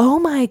 oh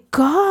my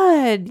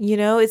God,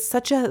 it's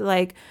such a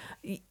like,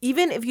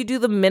 even if you do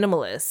the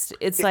minimalist,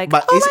 it's like,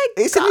 but oh my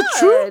God. Isn't it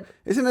true?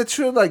 Isn't it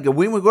true? Like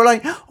women go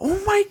like,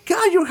 oh my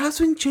God, your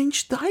husband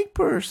changed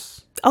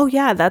diapers. Oh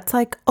yeah, that's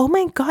like, oh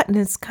my God. And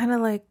it's kind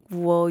of like,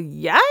 well,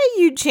 yeah,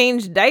 you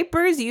changed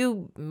diapers.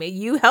 You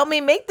helped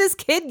me make this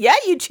kid. Yeah,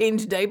 you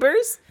changed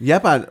diapers. Yeah,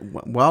 but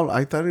well,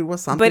 I thought it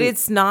was something. But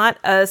it's not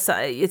a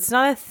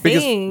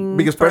thing.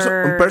 Because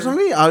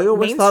personally, I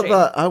always thought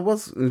that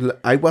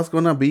I was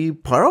gonna be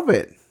part of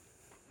it.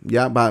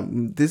 Yeah, but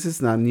this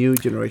is a new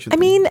generation. I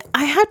mean,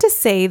 I have to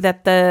say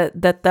that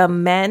the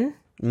men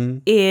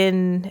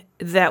in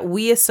that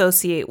we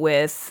associate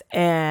with,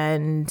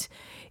 and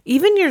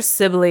even your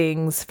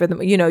siblings, for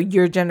the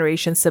your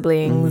generation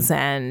siblings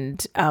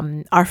and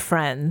our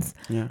friends,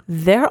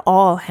 they're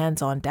all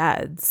hands-on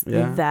dads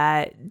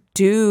that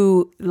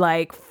do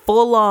like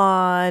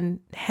full-on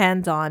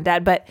hands-on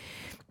dad. But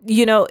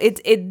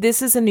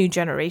this is a new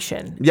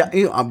generation. Yeah,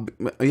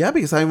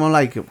 because I'm on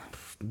like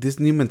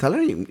this new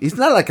mentality. It's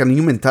not like a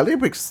new mentality,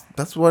 because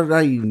that's what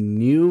I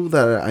knew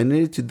that I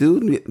needed to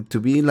do to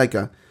be like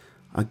a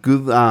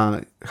good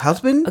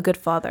husband, a good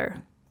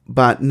father.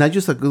 But not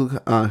just a good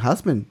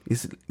husband.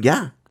 It's a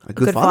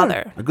good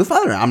father. A good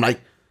father. I'm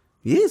like,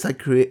 yes, I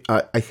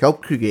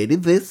helped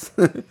created this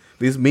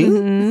this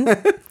me.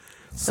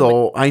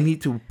 So I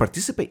need to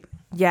participate.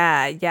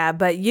 Yeah.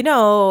 But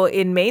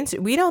in Maine,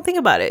 we don't think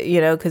about it,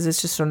 because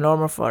it's just so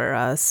normal for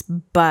us.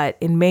 But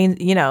in Maine,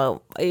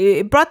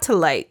 it brought to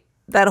light,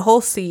 that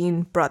whole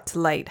scene brought to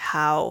light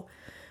how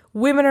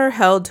women are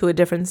held to a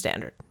different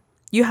standard.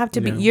 You have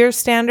to be, your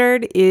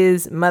standard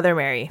is Mother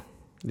Mary.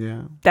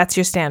 Yeah. That's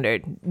your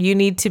standard. You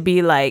need to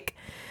be like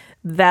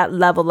that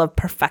level of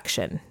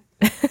perfection,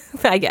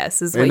 I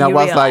guess, is what you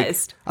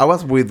realized. I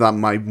was with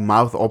my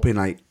mouth open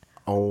like,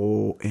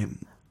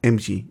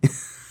 OMG.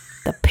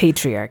 The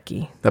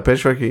patriarchy. The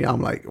patriarchy,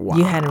 I'm like, wow.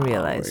 You hadn't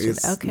realized it.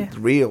 Okay. It's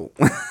real.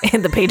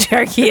 And the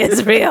patriarchy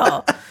is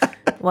real.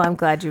 Well, I'm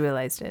glad you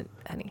realized it,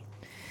 honey.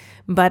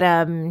 But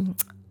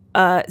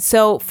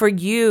so for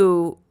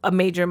you, a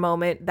major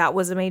moment, that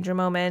was a major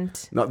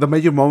moment? No, the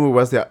major moment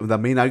was the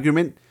main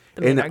argument.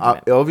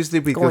 Obviously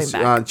because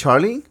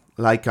Charlie,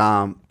 like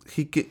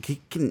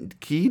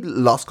he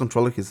lost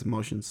control of his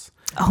emotions.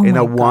 Oh and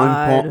my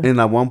God. And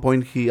at one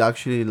point he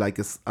actually like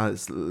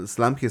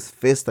slammed his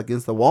fist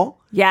against the wall.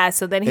 Yeah,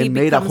 so then he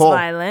becomes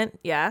violent.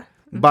 Yeah.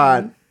 Mm-hmm.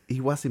 But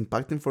it was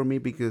impacting for me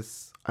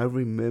because I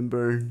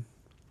remember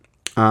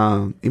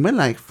in my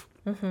life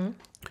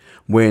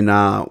when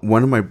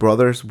one of my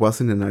brothers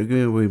was in an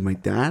argument with my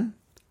dad.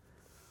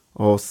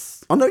 Oh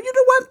no, you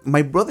know what?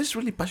 My brother's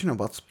really passionate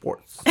about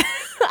sports.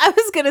 I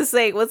was going to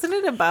say, wasn't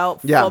it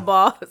about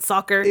football,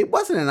 soccer? It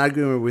wasn't an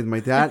argument with my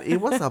dad.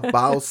 It was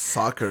about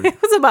soccer. It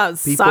was about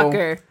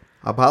soccer.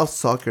 About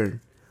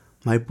soccer.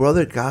 My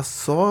brother got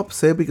so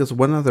upset because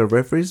one of the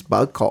referees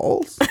bad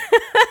calls.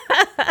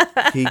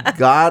 He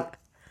got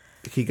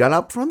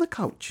up from the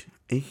couch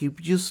and he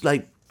just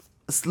like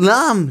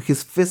slammed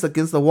his fist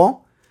against the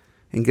wall.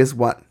 And guess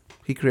what?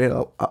 He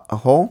created a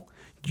hole.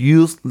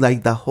 Used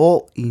like the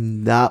hole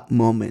in that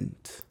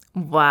moment.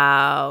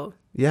 Wow.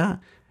 Yeah.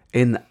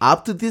 And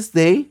up to this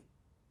day,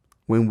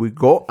 when we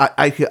go,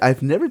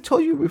 I've never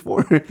told you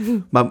before,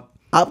 but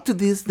up to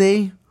this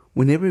day,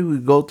 whenever we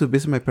go to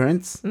visit my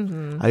parents,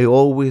 I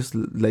always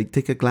like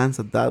take a glance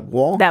at that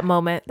wall. That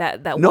moment,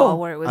 that wall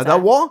where it was at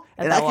that wall,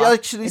 at and that I can wall.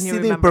 actually And you see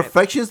the remember it.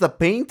 imperfections, the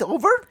paint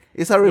over.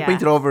 It's already Yeah.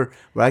 painted over,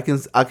 but I can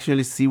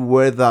actually see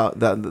where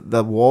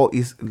the wall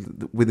is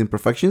with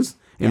imperfections,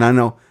 and Yeah. I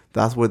know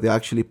that's where they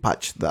actually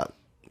patched that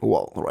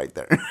wall right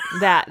there.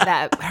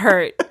 That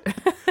hurt.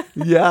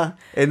 Yeah,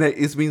 and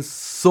it's been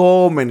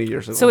so many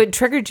years ago. So it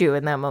triggered you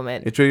in that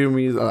moment. It triggered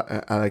me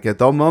like at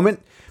that moment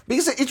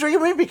because it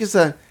triggered me because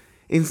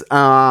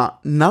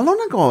not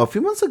long ago, a few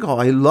months ago,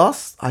 I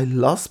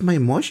lost my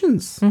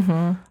emotions.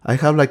 I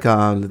have like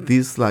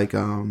this like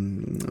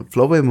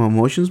flow of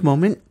emotions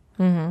moment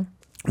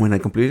when I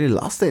completely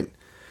lost it.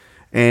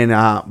 And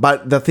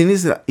but the thing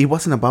is, that it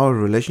wasn't about a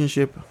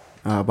relationship,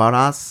 about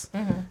us.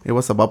 It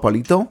was about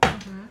Palito,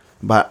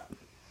 but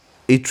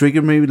it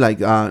triggered me like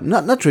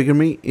not triggered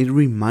me. It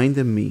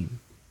reminded me.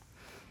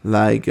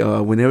 Like,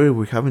 whenever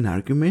we have an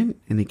argument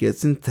and it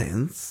gets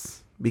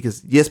intense,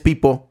 because yes,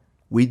 people,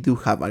 we do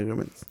have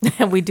arguments.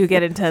 And we do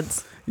get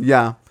intense.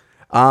 Yeah.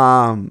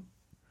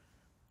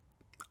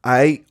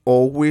 I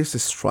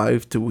always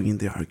strive to win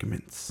the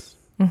arguments.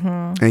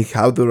 And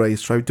how do I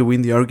strive to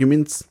win the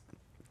arguments?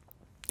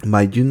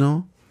 By,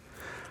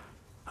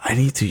 I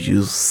need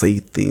to say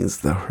things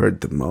that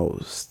hurt the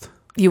most.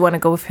 You want to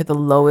go for the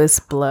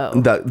lowest blow.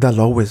 The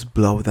lowest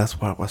blow. That's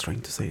what I was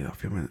trying to say a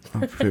few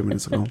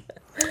minutes ago.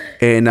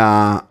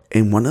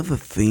 And one of the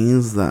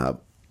things that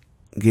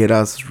get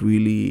us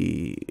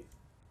really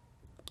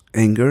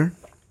anger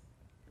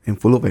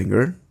and full of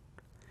anger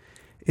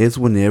is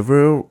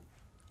whenever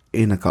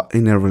in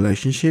a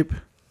relationship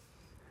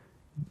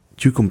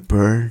you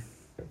compare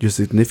your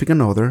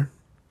significant other,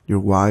 your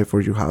wife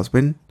or your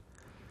husband,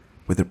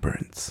 with their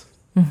parents.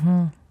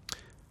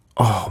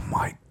 Oh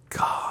my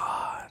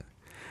God.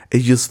 It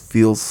just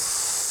feels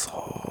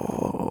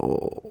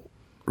so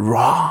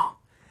raw.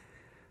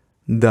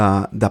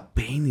 The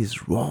pain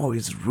is raw.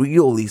 It's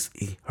real. It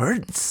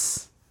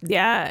hurts.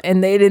 Yeah,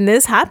 and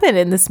this happened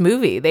in this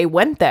movie. They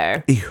went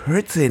there. It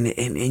hurts, and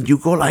you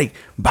go like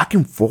back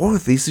and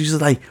forth. It's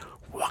just like,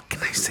 what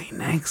can I say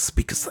next?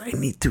 Because I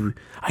need to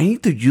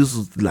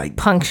use like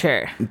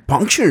Puncture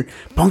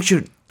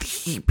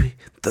deep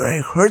that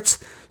it hurts,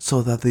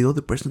 so that the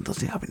other person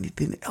doesn't have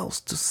anything else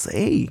to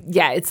say.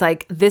 Yeah, it's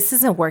like, this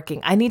isn't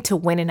working. I need to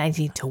win, and I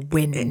need to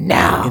win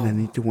now. And I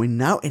need to win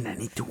now, and I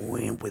need to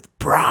win with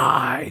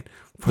pride.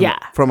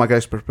 From a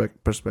guy's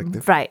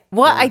perspective. Right.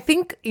 Well, I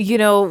think,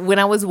 when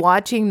I was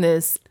watching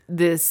this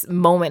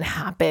moment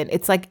happen,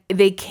 it's like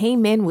they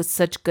came in with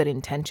such good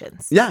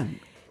intentions. Yeah.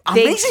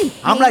 They Amazing.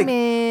 I'm like,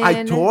 came I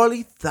in-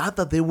 totally thought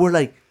that they were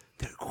like,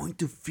 they're going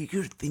to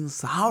figure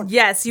things out.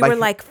 Yes, you were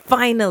like,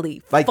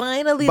 finally,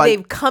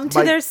 they've come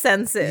to their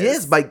senses.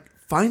 Yes, by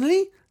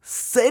finally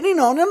sitting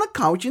on a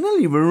couch in a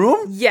living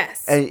room.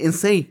 Yes. And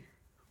say,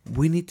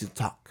 we need to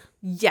talk.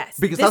 Yes.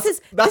 Because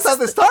that's how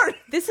they start.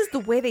 This is the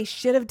way they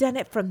should have done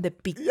it from the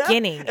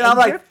beginning. And I'm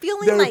like, you're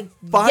feeling they're like,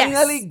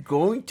 finally yes,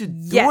 going to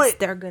do yes, it.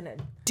 they're going to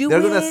do They're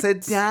it. going to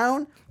sit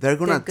down. They're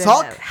going to They're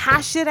talk. gonna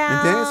hash it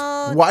And then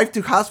out. it's wife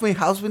to husband,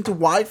 husband to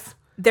wife.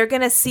 They're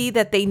going to see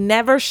that they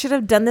never should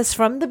have done this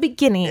from the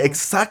beginning.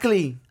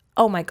 Exactly.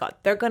 Oh my God.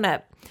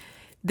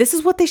 This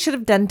is what they should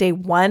have done day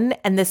one.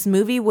 And this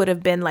movie would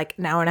have been like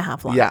an hour and a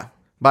half long. Yeah.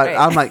 But Right.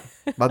 I'm like,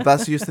 but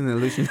that's just an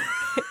illusion.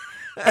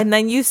 And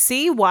then you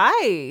see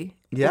why.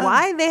 Yeah.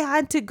 Why they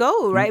had to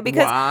go, right?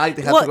 Because Why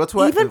they had to go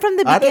to even from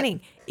the at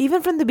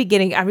it.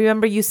 beginning, I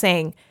remember you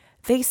saying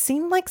they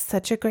seem like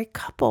such a great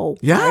couple.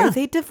 Why Yeah. are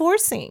they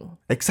divorcing?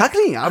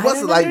 Exactly. I was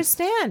don't like,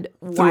 understand.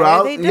 Why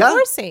are they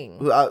divorcing?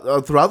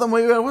 Throughout the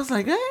movie, I was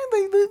like,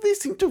 they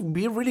seem to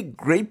be really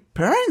great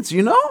parents,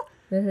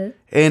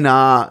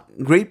 And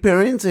great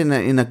parents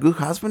and a good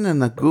husband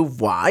and a good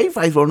wife.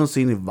 I don't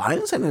see any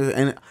violence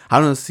and I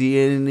don't see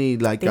any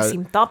like They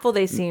seem thoughtful.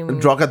 They seem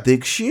drug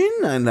addiction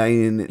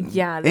and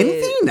Yeah,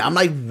 anything. I'm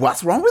like,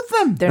 what's wrong with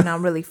them? they're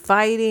not really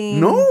fighting.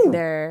 No.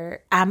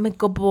 They're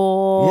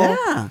amicable.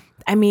 Yeah.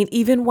 I mean,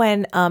 even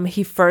when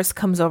he first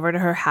comes over to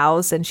her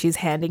house and she's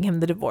handing him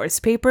the divorce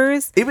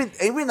papers. Even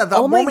at that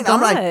Oh my moment,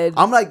 God.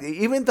 I'm like,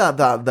 even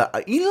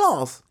the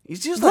in-laws.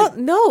 It's just Well, like,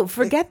 no,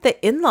 forget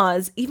the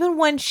in-laws. Even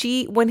when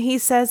he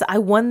says, I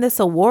won this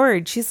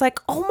award, she's like,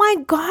 oh my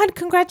God,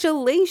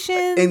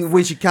 congratulations. and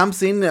when she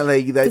comes in,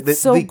 like It's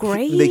so they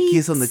great.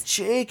 kiss on the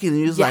cheek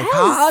and just like Yes.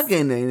 hug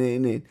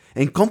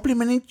and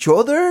compliment each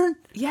other.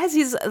 Yes,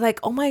 he's like,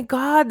 oh my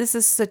God, this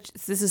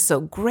is so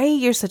great.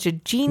 You're such a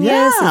genius.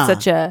 Yeah. It's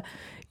such a,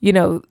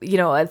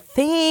 a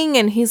thing.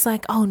 And he's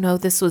like, oh no,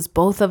 this was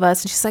both of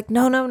us. And she's like,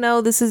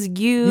 no, this is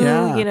you,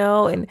 Yeah.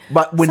 and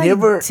But it's like,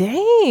 whenever-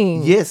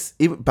 dang. Yes,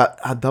 but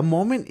at that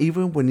moment,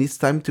 even when it's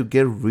time to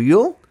get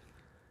real,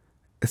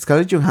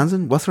 Scarlett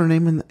Johansson, what's her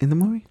name in the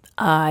movie?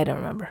 I don't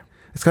remember.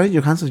 Scarlett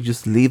Johansson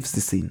just leaves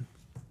the scene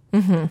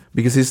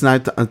because it's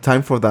not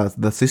time for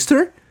the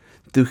sister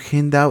to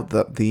hand out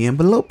the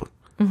envelope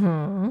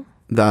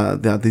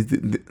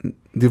the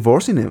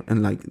divorcing him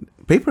and like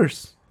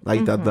papers,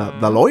 like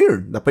the lawyer,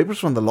 the papers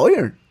from the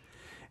lawyer,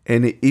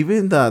 and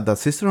even the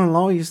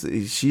sister-in-law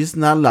she's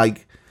not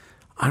like,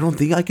 I don't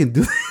think I can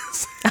do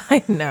this.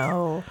 I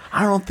know.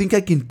 I don't think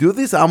I can do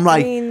this. I'm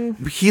like, mean,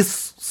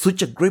 he's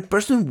such a great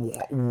person.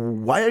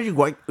 Why are you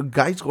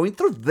guys going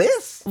through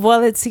this?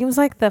 Well, it seems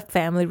like the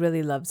family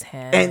really loves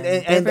him. And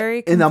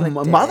very the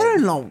conflicted.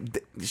 mother-in-law,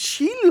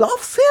 she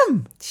loves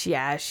him.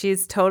 Yeah,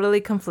 she's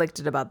totally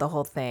conflicted about the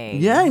whole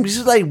thing. Yeah, and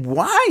she's like,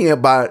 why?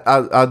 But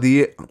at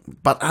the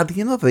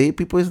end of the day,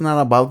 people, it's not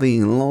about the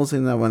in-laws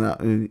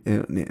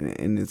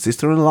and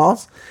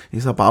sister-in-laws.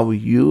 It's about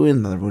you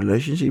and the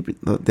relationship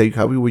that you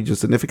have with your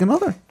significant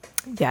other.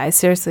 Yeah, I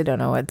seriously don't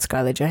know what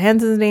Scarlett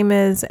Johansson's name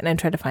is, and I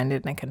tried to find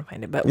it and I couldn't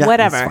find it. But Yeah,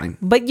 whatever. it's fine.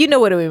 But you know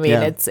what we mean.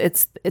 Yeah. It's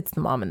the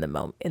mom in the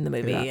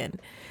movie, Yeah.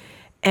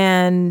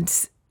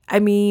 and I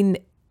mean,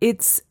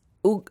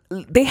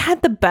 they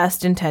had the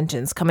best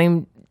intentions.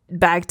 Coming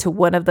back to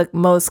one of the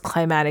most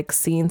climatic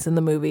scenes in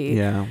the movie,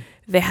 Yeah.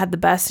 they had the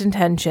best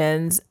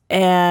intentions,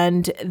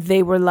 and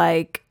they were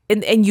like,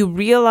 and you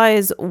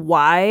realize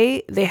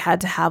why they had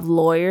to have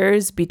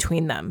lawyers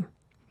between them.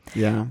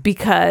 Yeah.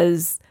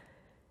 Because,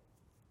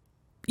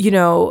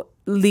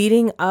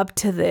 leading up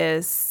to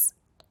this,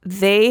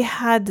 they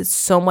had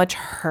so much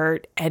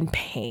hurt and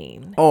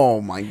pain.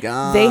 Oh my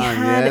God. They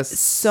had yes.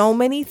 so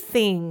many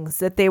things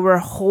that they were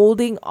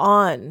holding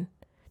on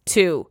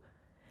to.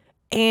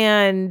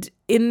 And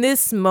in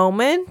this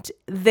moment,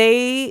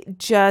 they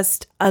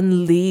just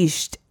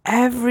unleashed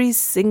every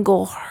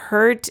single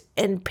hurt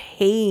and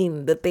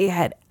pain that they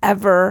had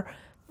ever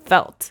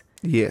felt.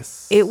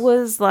 Yes. It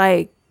was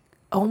like,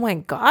 oh my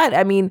God.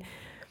 I mean,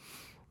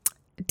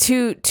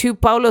 to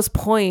Paulo's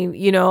point,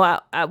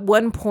 at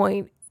one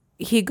point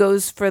he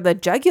goes for the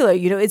jugular.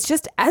 It's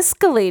just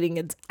escalating.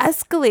 It's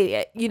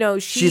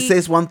escalating. She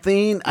says one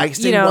thing, I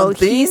say one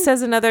thing. He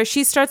says another.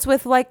 She starts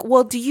with like,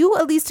 well, do you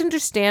at least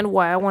understand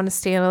why I want to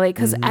stay in LA?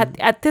 Because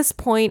at this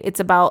point, it's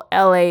about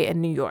LA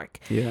and New York.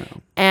 Yeah.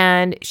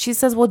 And she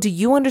says, well, do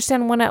you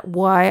understand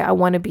why I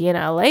want to be in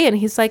LA? And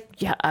he's like,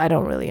 yeah, I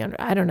don't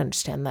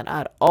understand that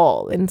at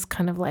all. And it's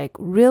kind of like,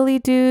 really,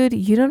 dude,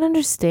 you don't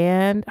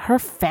understand? Her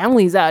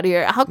family's out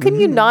here. How can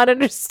you not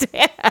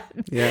understand?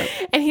 Yeah.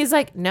 And he's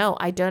like, no,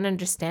 I don't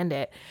understand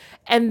it.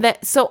 And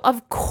so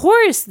of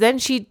course, then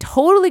she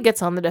totally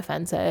gets on the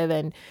defensive,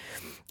 and,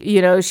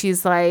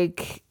 she's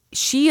like,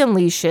 she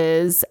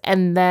unleashes,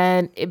 and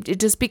then it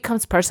just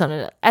becomes personal,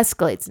 and it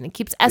escalates, and it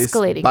keeps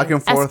escalating, It's back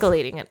and forth.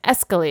 escalating and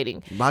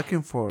escalating. Back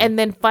and forth. And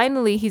then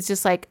finally he's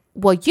just like,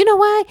 well, you know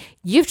what?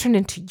 You've turned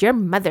into your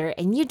mother,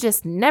 and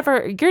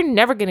you're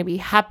never going to be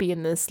happy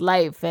in this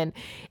life. And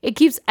it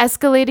keeps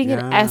escalating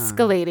and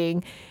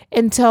escalating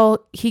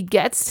until he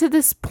gets to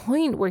this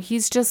point where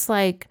he's just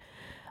like,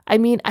 I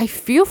mean, I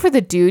feel for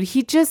the dude.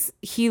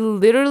 He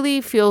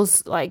literally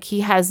feels like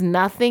he has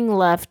nothing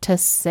left to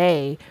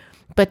say,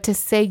 but to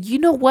say, you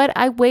know what?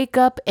 I wake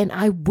up and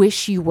I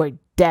wish you were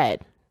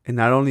dead. And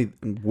not only,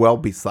 well,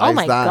 besides Oh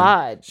my that,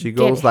 God. she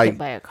goes Get like, hit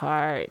by a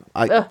car.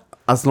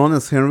 as long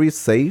as Henry is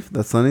safe,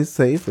 the son is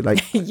safe,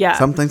 like, Yeah.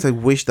 sometimes I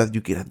wish that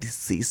you get a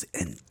disease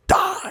and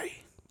die.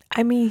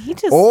 I mean, he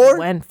just Or-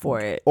 went for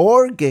it.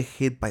 Or get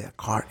hit by a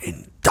car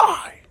and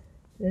die.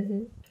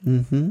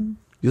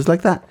 Just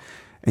like that.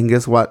 And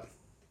guess what?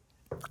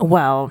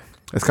 Well,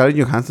 Scarlett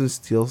Johansson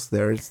still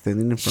there,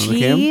 standing in front of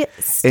She him,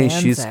 and stands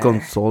she's there.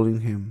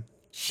 consoling him.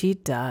 she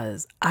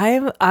does. I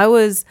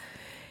was,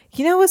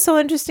 what's so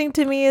interesting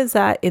to me is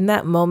that in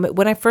that moment,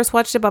 when I first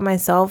watched it by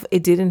myself,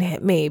 it didn't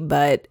hit me.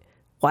 But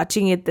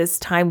watching it this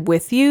time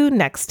with you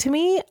next to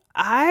me,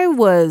 I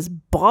was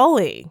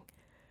bawling.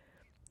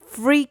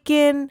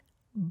 Freaking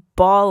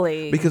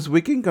bawling. Because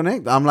we can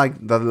connect. I'm like,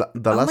 the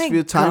last my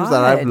few times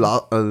that I've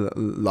God.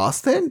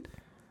 lost it,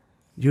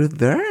 you're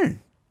there.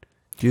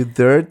 You're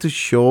there to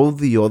show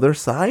the other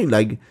side.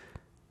 Like,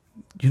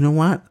 you know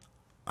what?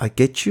 I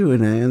get you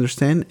and I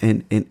understand.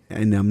 And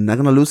I'm not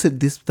going to lose it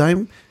this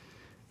time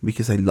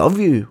because I love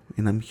you.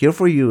 And I'm here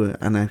for you.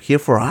 And I'm here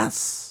for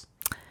us.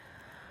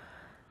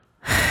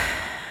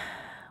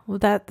 Well,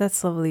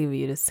 that's lovely of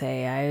you to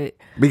say.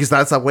 Because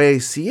that's the way I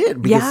see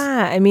it. Because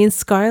Yeah, I mean,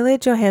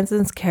 Scarlett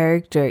Johansson's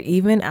character,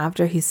 even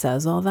after he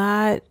says all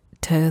that,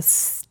 to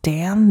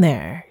stand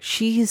there,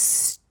 she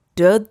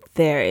stood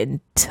there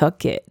and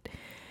took it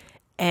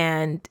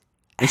and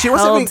she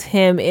wasn't held being-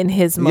 him in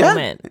his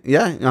moment.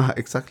 Yeah,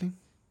 exactly.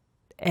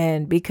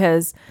 And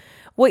because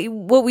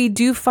what we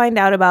do find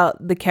out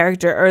about the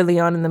character early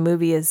on in the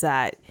movie is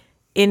that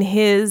in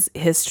his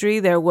history,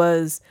 there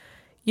was,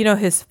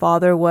 his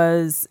father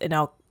was an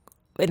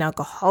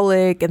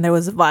alcoholic, and there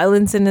was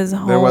violence in his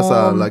home. There was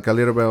a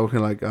little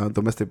bit of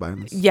domestic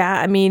violence. Yeah,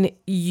 I mean,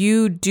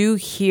 you do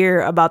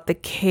hear about the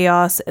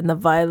chaos and the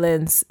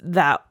violence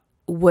that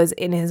was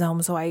in his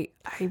home. So I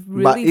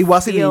really But it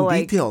wasn't feel in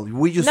like, detail.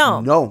 We just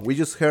No. know. We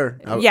just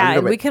heard. A yeah,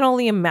 little we bit. can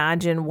only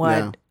imagine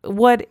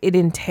what it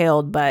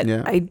entailed. But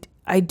Yeah.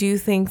 I do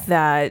think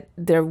that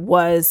there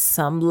was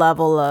some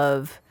level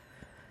of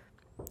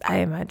I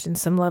imagine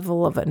some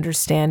level of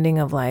understanding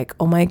of like,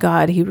 oh my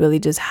God, he really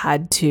just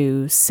had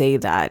to say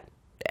that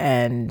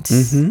and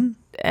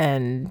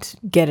and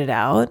get it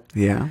out.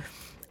 Yeah.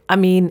 I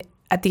mean,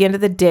 at the end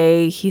of the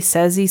day, he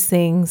says these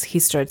things, he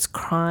starts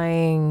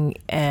crying,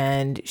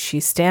 and she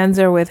stands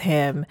there with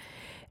him.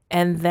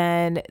 And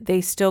then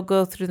they still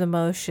go through the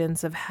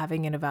motions of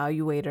having an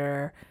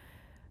evaluator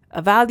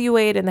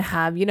evaluate and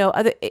have,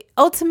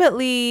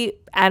 ultimately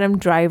Adam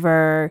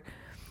Driver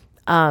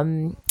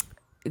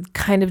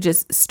kind of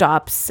just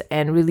stops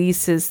and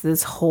releases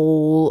this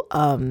whole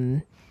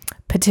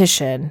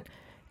petition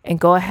and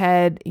go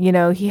ahead.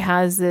 He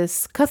has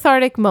this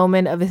cathartic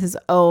moment of his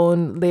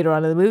own later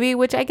on in the movie,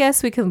 which I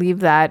guess we can leave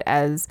that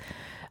as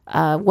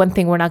one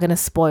thing we're not going to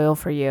spoil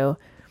for you.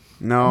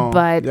 No,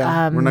 but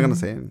we're not going to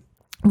say it.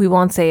 We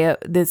won't say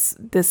it, this,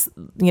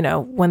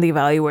 when the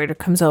evaluator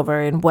comes over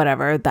and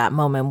whatever that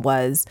moment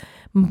was.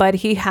 But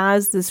he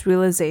has this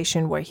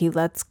realization where he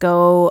lets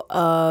go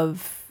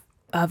of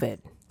it.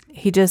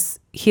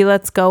 He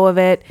lets go of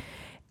it,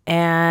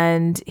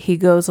 and he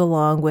goes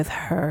along with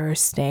her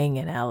staying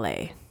in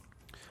LA.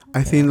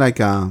 I think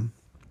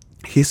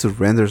he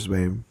surrenders,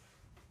 babe.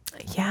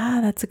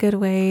 Yeah, that's a good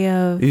way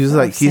of. It's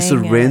like he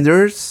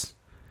surrenders,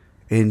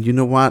 and you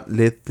know what?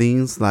 Let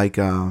things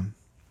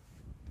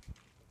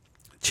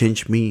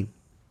change me.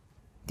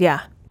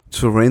 Yeah.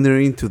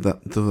 Surrendering to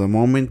the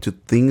moment, to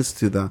things,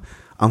 to the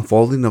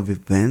unfolding of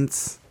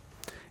events,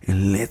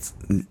 and let's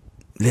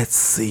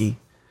see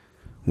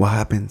what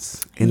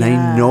happens. And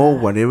I know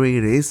whatever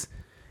it is,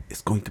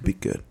 it's going to be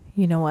good.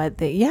 You know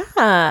what?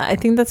 I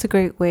think that's a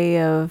great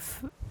way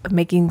of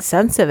making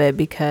sense of it,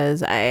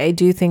 because I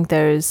do think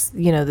there's,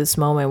 this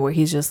moment where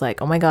he's just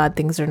like, oh my God,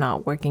 things are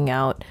not working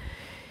out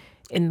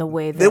in the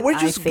way that they were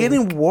just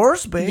getting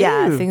worse, babe.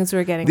 Yeah, things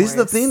were getting worse. This is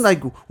the thing,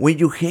 like when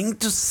you hang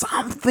to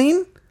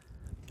something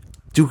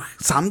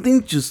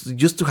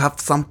just to have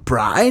some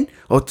pride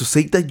or to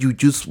say that you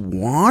just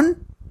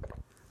won,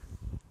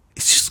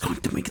 it's just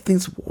going to make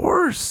things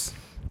worse.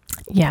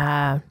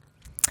 Yeah.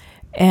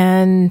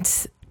 And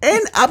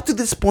up to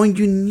this point,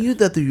 you knew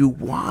that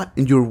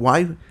your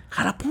wife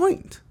had a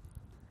point.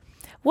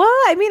 Well,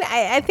 I mean,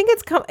 I think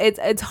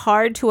it's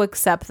hard to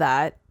accept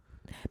that,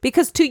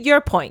 because to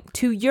your point,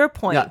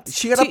 yeah,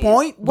 she had a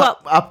point. Well,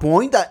 a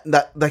point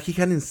that he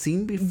hadn't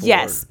seen before.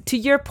 Yes, to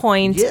your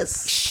point.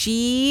 Yes,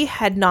 she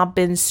had not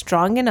been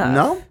strong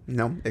enough.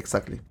 No,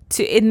 exactly.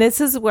 And this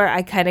is where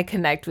I kind of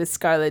connect with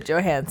Scarlett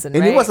Johansson.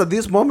 And right? It was at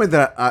this moment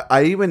that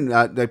I even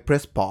I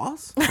pressed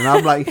pause, and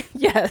I'm like,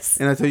 yes.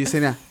 And I told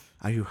Yesenia,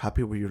 are you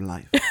happy with your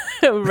life?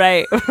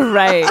 right.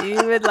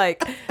 You even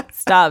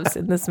stops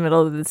in this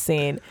middle of the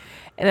scene,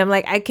 and I'm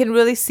like, I can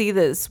really see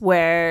this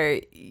where,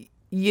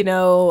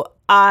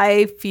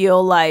 I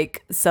feel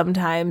like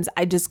sometimes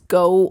I just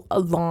go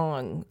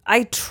along.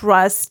 I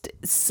trust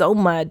so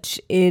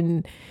much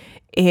in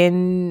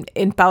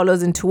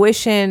Paulo's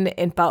intuition,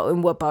 in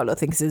what Paulo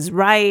thinks is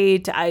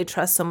right. I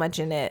trust so much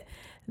in it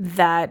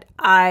that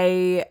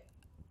I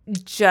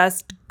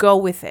just go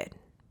with it,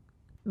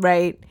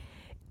 right?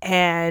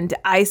 And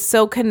I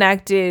so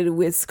connected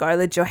with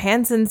Scarlett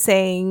Johansson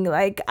saying,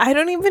 I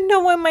don't even know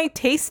what my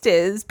taste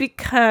is,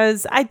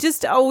 because I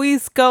just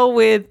always go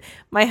with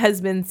my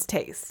husband's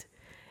taste.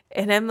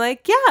 And I'm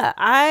like, yeah,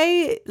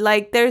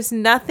 there's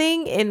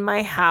nothing in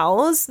my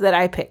house that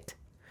I picked.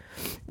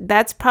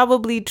 That's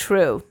probably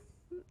true.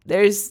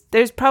 There's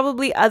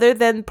probably, other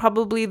than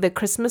probably the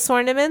Christmas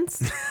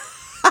ornaments.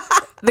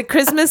 The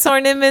Christmas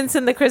ornaments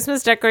and the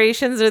Christmas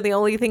decorations are the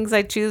only things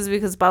I choose,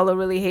 because Paulo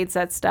really hates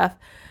that stuff.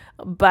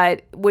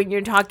 But when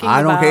you're talking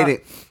about... I don't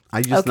hate it.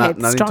 I just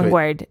not strong into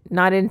word.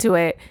 Not into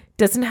it.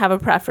 Doesn't have a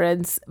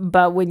preference.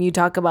 But when you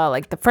talk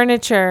about the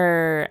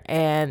furniture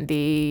and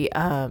the...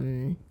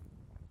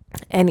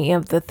 any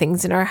of the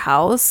things in our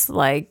house,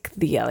 like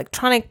the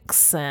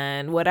electronics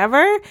and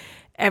whatever,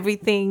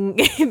 everything,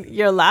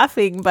 you're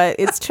laughing, but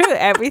it's true.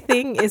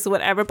 Everything is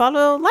whatever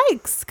Paulo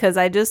likes, because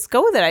I just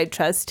go with it. I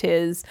trust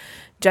his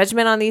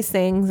judgment on these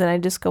things, and I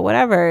just go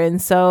whatever.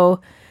 And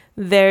so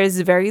there's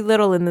very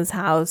little in this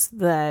house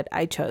that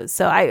I chose.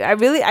 So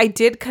I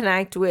did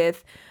connect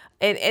with,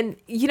 and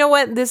you know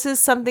what? This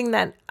is something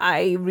that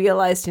I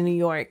realized in New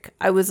York.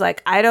 I was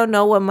like, I don't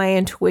know what my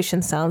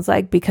intuition sounds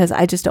like, because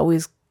I just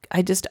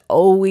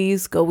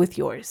always go with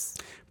yours.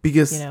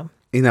 Because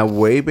in a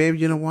way, babe,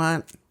 you know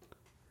what?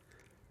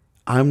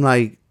 I'm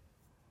like,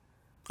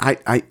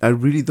 I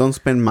really don't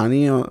spend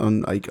money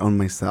on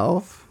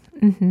myself,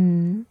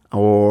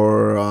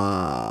 or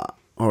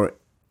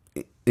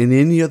in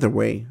any other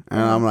way. And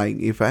I'm like,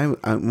 if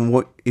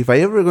I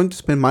ever going to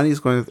spend money, it's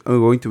going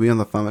to be on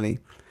the family,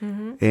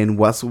 and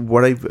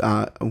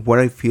what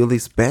I feel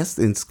is best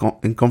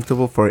and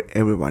comfortable for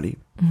everybody.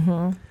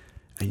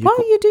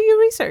 You do your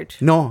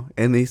research. No,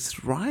 and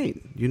it's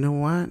right. You know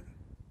what?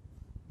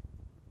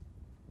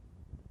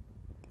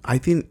 I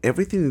think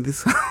everything in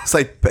this house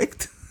I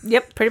picked.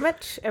 Yep, pretty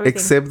much everything.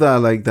 Except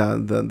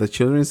the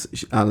children's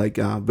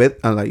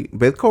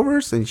bed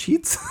covers and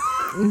sheets.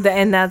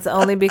 And that's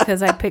only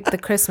because I picked the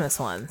Christmas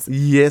ones.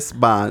 Yes,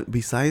 but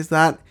besides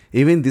that,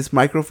 even these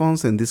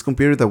microphones and this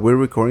computer that we're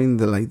recording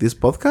this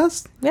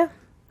podcast, Yeah.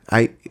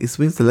 It's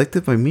been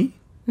selected by me.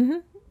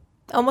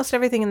 Almost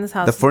everything in this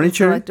house The has been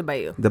furniture, selected by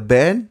you. the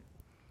bed,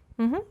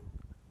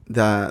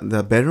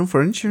 the bedroom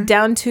furniture,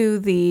 Down to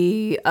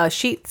the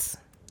sheets.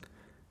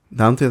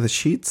 down to the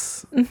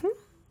sheets,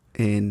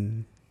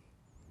 and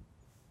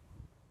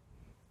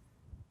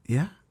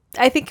yeah.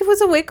 I think it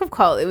was a wake up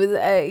call. It was,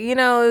 it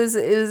was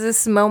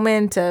this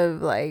moment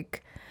of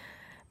like,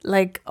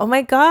 oh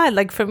my God.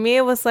 Like for me,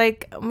 it was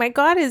like, oh my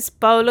God, is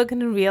Paolo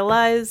going to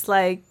realize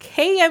like,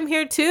 hey, I'm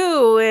here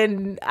too.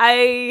 And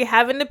I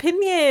have an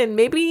opinion.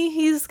 Maybe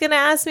he's going to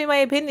ask me my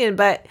opinion.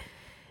 But,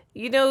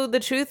 the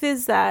truth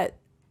is that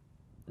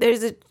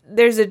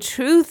there's a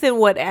truth in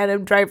what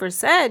Adam Driver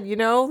said,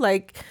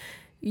 like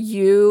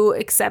you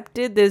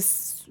accepted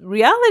this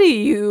reality.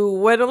 You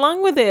went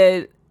along with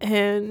it.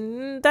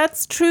 And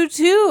that's true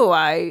too.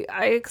 I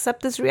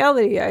accept this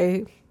reality.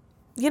 I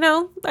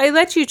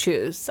let you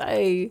choose.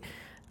 I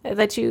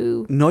let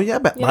you. No, yeah,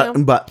 but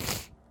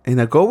and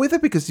I go with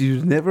it because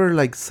you never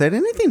said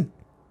anything.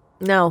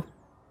 No.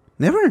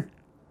 Never.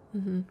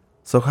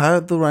 So how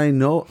do I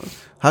know?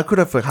 How could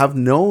I have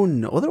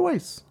known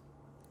otherwise?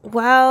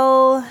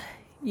 Well,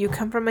 you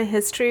come from a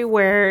history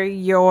where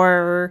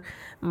your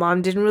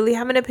mom didn't really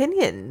have an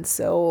opinion,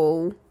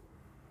 so.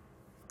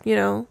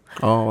 Oh,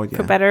 yeah.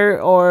 For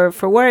better or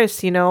for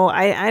worse,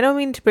 I don't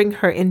mean to bring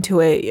her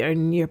into it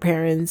and your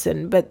parents,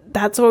 but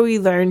that's where we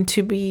learn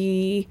to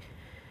be.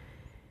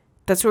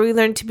 That's where we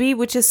learn to be,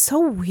 which is so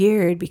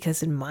weird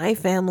because in my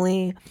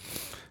family,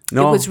 it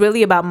was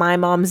really about my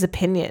mom's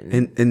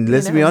opinion. And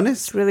let's be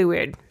honest, it's really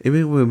weird.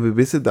 Even when we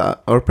visit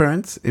our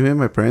parents, even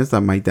my parents,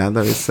 my dad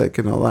that is sick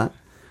and all that,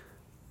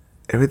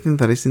 everything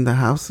that is in the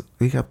house,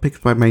 we got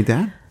picked by my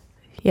dad.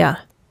 Yeah.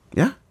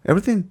 Yeah,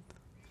 everything.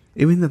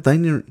 Even the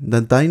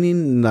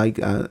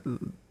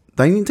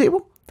dining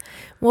table,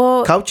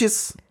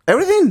 couches,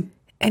 everything.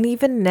 And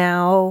even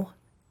now,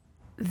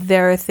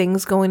 there are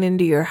things going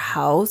into your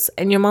house,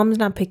 and your mom's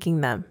not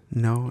picking them.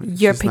 No,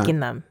 you're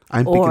picking them,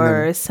 I'm picking them,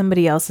 or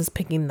somebody else is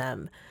picking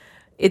them.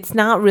 It's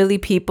not really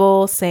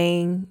people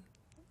saying,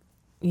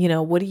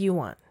 what do you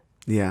want?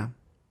 Yeah,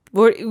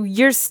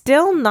 you're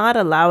still not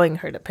allowing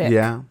her to pick.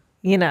 Yeah,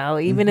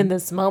 even in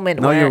this moment.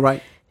 No, where you're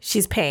right.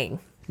 She's paying.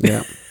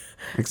 Yeah,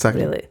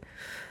 exactly. Really.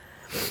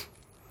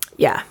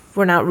 Yeah,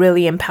 we're not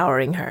really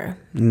empowering her.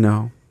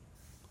 No.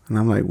 And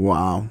I'm like,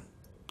 wow,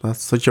 that's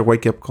such a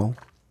wake-up call.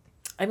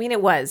 I mean,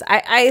 it was.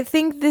 I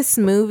think this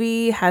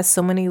movie has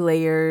so many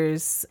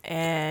layers.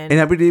 And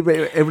I believe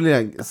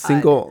every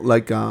single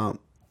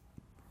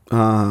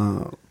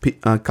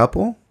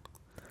couple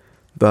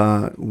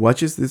that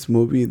watches this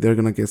movie, they're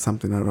going to get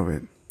something out of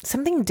it.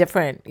 Something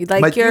different. You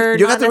have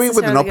to read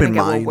with an open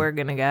mind. What we're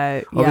gonna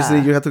get.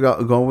 Obviously, you have to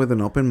go with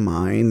an open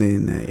mind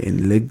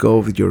and let go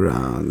of your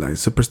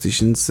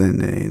superstitions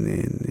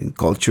and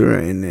culture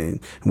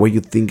and what you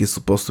think is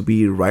supposed to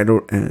be right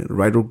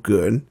or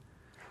good.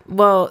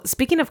 Well,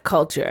 speaking of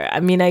culture,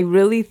 I mean, I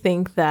really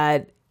think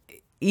that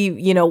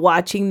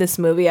watching this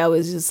movie, I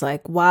was just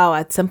like, wow.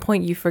 At some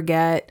point, you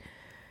forget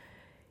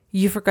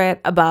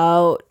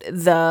about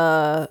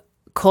the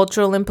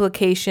cultural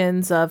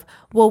implications of,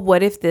 well,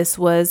 what if this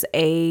was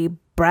a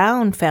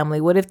brown family?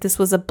 What if this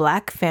was a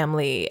black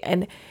family?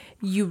 And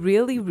you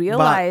really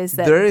realize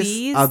that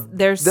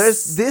there's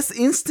this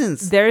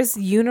instance. There's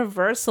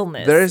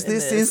universalness. There's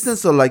this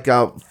instance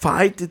of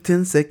 5 to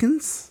 10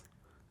 seconds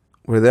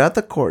where they're at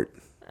the court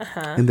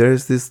and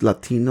there's this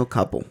Latino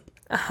couple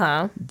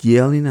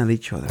yelling at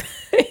each other.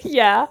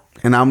 Yeah.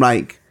 And I'm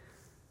like,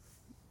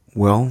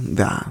 well,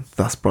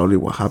 that's probably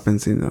what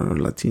happens in a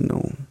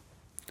Latino.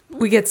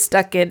 We get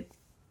stuck in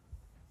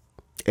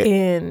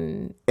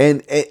and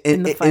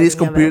it's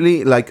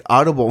completely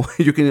audible.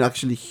 You can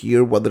actually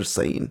hear what they're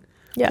saying.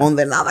 Yeah. Oh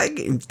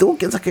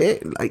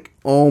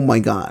my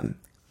God.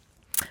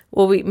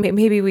 Well,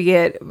 maybe we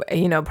get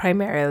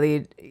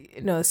primarily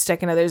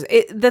stuck in others.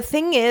 The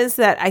thing is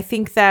that I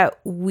think that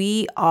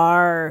we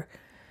are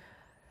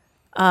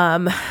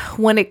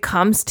when it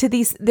comes to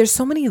these, there's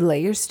so many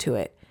layers to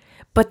it,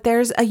 but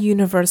there's a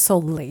universal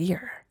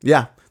layer.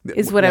 Yeah.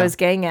 Is what I was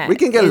getting at. We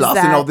can get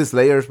lost in all these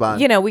layers,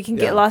 but we can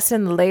get lost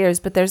in the layers,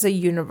 but there's a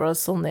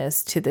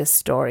universalness to this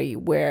story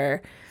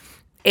where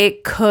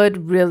it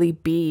could really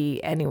be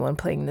anyone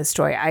playing this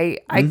story. I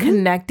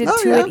connected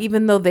to it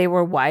even though they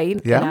were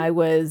white and I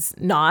was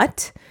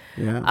not.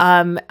 Yeah.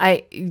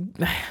 I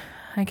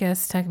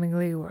guess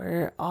technically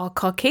we're all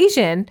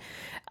Caucasian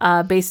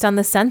based on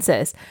the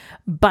census,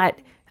 but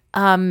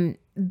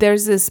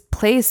there's this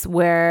place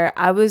where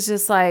I was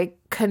just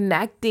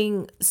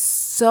connecting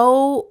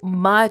so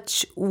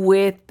much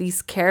with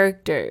these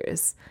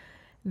characters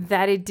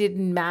that it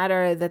didn't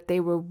matter that they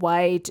were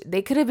white.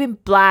 They could have been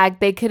black.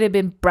 They could have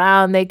been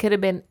brown. They could have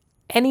been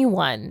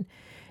anyone,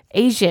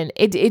 Asian.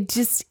 It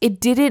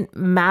didn't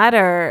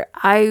matter.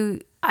 I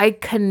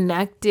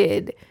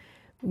connected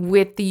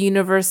with the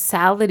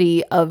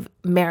universality of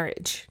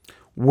marriage.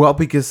 Well,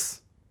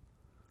 because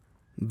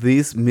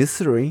this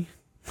misery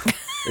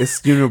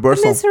It's The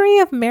universal. misery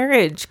of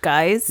marriage,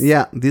 guys.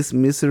 Yeah, this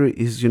misery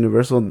is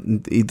universal.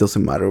 It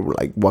doesn't matter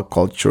like what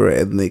culture,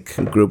 ethnic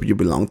group you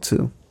belong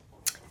to.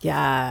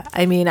 Yeah.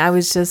 I mean,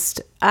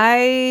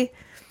 I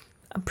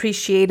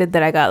appreciated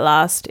that I got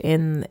lost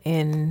in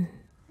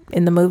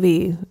the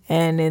movie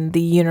and in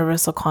the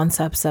universal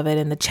concepts of it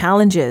and the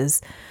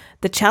challenges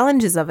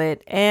of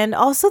it, and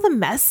also the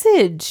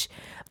message.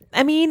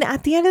 I mean,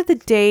 at the end of the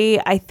day,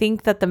 I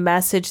think that the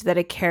message that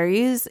it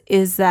carries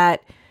is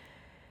that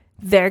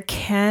there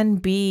can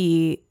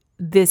be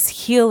this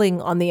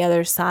healing on the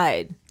other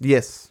side.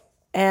 Yes,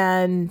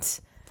 And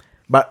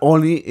but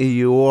only if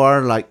you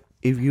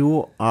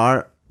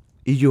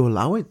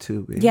allow it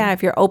to be. yeah,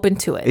 if you're open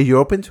to it. If you're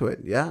open to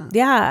it. Yeah.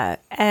 Yeah.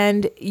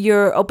 And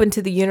you're open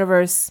to the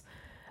universe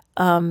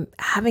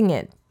having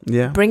it.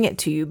 Yeah. Bring it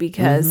to you,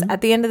 because at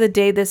the end of the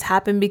day, this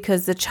happened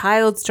because the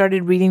child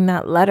started reading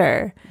that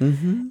letter,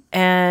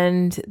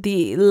 and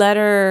the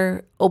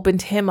letter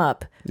opened him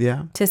up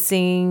Yeah. to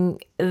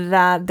seeing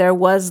that there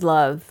was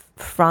love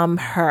from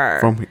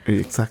her,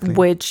 Exactly.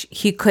 which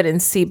he couldn't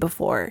see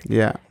before.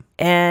 Yeah.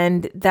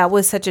 And that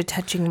was such a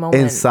touching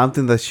moment. And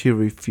something that she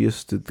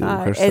refused to do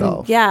herself.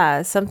 And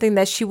yeah, something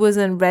that she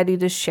wasn't ready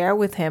to share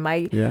with him.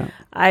 Yeah.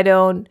 I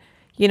don't,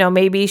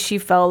 maybe she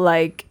felt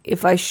like,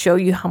 if I show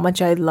you how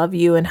much I love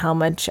you and how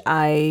much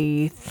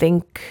I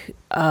think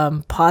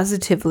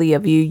positively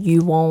of you,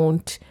 you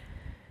won't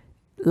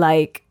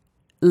it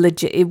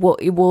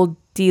will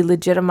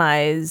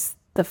delegitimize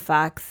the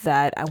fact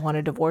that I want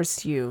to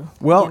divorce you.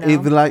 Well, I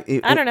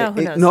don't know.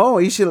 Who knows? No,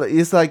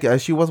 it's like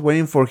she was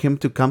waiting for him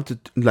to come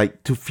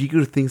to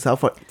figure things out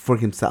for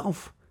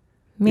himself.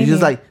 Maybe. It's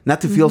just like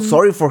not to feel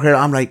sorry for her.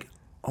 I'm like,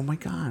 oh my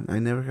God, I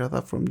never heard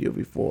that from you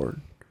before.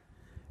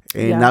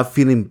 And not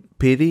feeling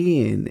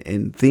pity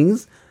and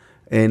things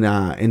and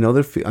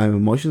other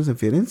emotions and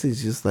feelings.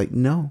 It's just like,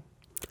 no.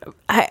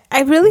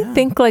 I really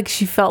think like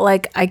she felt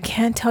like, I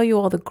can't tell you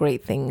all the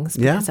great things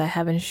because Yeah. I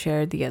haven't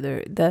shared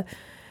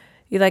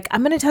you're like,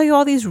 I'm going to tell you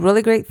all these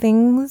really great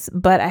things,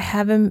 but I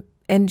haven't.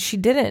 And she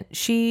didn't.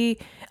 She,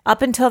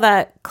 up until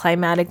that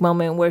climatic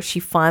moment where she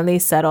finally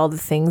said all the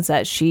things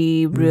that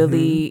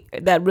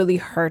that really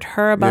hurt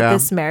her about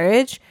this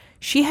marriage,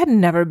 she had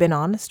never been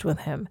honest with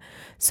him.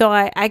 So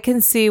I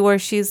can see where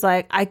she's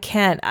like, I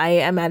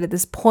am at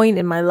this point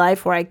in my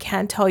life where I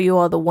can't tell you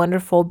all the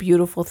wonderful,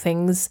 beautiful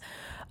things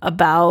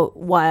about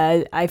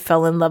why I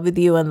fell in love with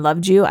you and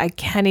loved you. I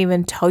can't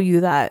even tell you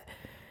that,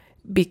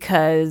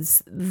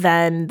 because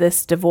then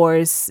this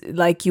divorce,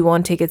 like, you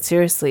won't take it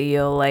seriously.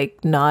 You'll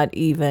not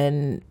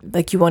even,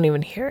 you won't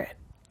even hear it.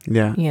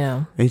 Yeah.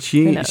 And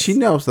she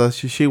knows that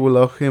she will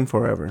love him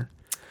forever.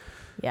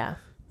 Yeah.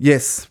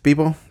 Yes,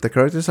 people, the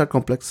characters are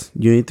complex.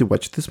 You need to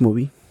watch this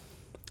movie,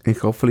 and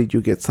hopefully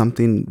you get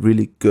something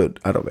really good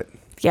out of it.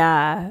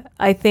 Yeah,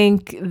 I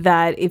think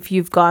that if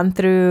you've gone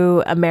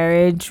through a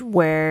marriage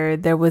where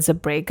there was a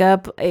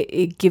breakup,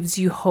 it gives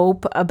you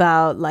hope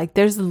about,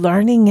 there's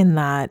learning in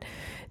that.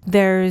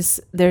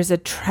 There's a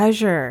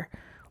treasure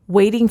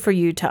waiting for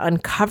you to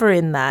uncover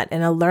in that,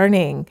 and a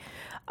learning.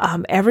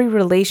 Every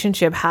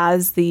relationship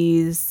has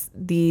these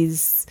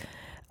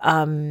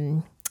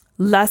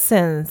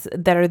lessons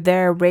that are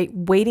there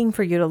waiting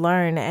for you to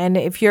learn. And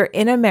if you're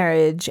in a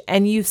marriage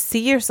and you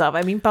see yourself,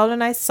 I mean, Paula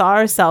and I saw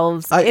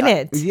ourselves in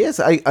it. Yes,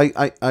 I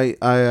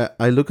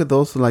look at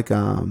those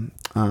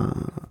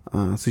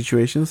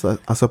situations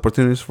as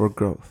opportunities for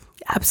growth.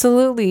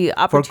 Absolutely.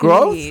 For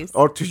growth,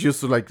 or to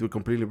just to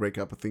completely break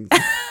up things.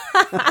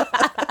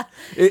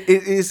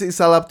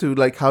 It's all up to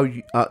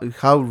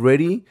how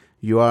ready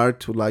you are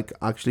to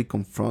actually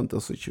confront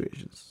those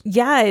situations.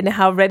 Yeah, and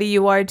how ready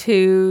you are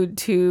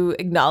to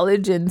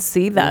acknowledge and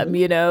see them.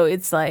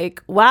 It's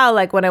like,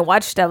 wow, when I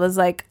watched it, I was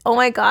like, oh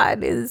my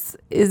God, is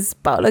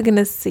Paula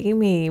gonna see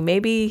me?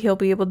 Maybe he'll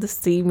be able to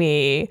see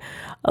me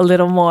a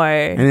little more.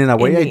 And in a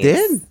way, I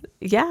did.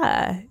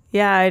 Yeah,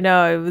 I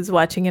know. I was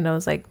watching it and I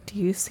was like, do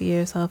you see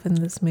yourself in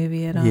this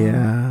movie at all?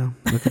 Yeah,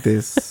 look at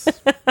this.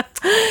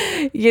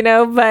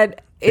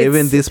 But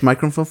even this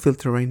microphone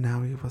filter right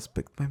now, it was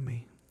picked by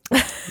me.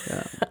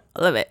 Yeah.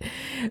 I love it.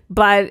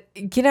 But,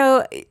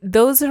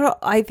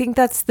 I think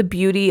that's the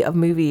beauty of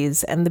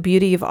movies and the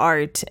beauty of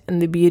art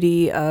and the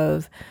beauty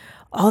of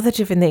all the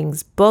different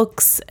things,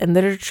 books and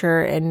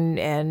literature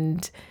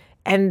and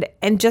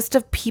just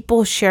of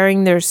people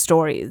sharing their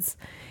stories,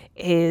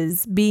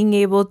 is being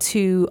able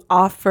to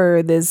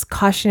offer this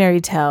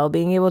cautionary tale,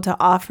 being able to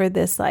offer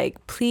this,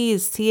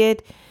 please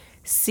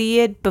see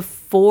it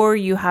before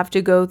you have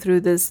to go through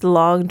this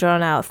long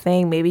drawn out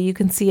thing. Maybe you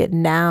can see it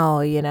now,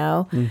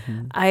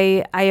 Mm-hmm.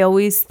 I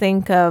always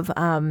think of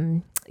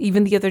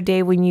even the other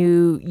day when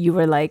you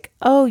were like,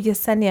 oh,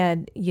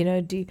 Yesenia,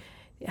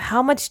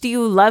 how much do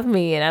you love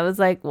me? And I was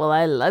like, well,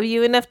 I love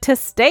you enough to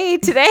stay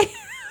today.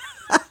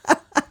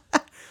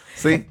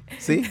 See.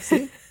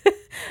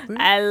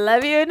 I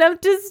love you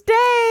enough to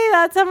stay.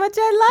 That's how much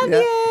I love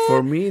you.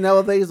 For me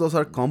nowadays, those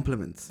are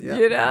compliments.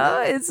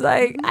 Yeah. It's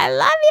like, I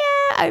love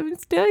you. I'm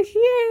still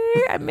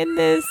here. I'm in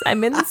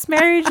this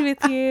marriage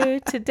with you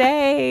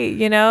today.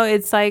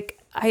 It's like,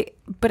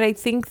 I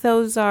think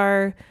those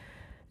are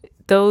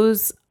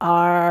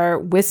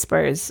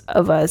whispers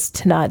of us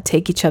to not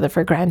take each other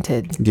for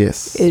granted.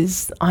 Yes.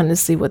 Is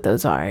honestly what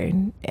those are.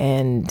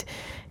 And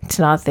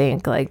to not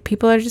think like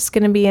people are just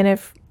going to be in it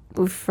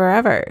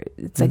forever.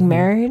 It's like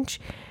marriage.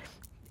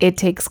 It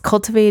takes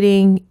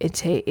cultivating.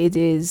 It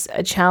is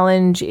a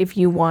challenge if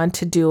you want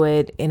to do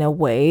it in a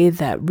way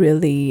that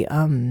really,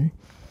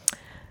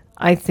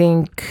 I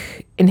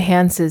think,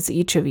 enhances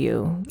each of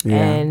you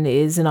and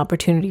is an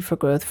opportunity for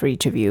growth for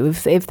each of you.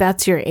 If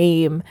that's your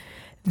aim,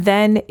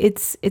 then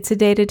it's a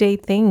day-to-day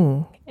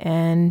thing,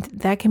 and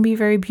that can be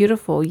very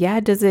beautiful. Yeah,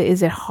 is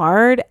it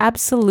hard?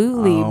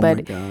 Absolutely, but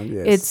my God,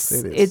 yes,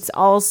 it's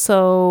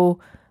also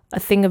a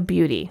thing of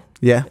beauty.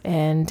 Yeah.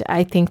 And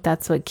I think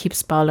that's what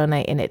keeps Paulo and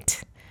I in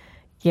it.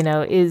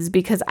 Is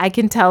because I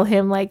can tell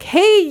him like,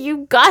 hey,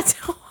 you got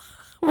to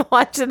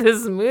watch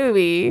this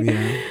movie.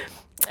 Yeah.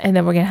 And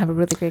then we're going to have a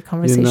really great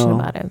conversation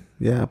about it.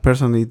 Yeah,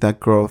 personally, that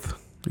growth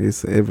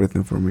is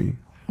everything for me.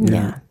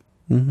 Yeah.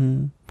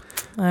 Mm-hmm.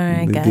 All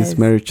right, guys. This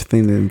marriage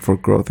thing and for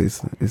growth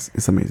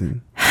is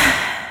amazing.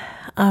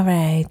 All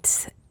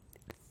right.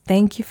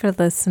 Thank you for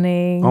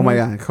listening. Oh, my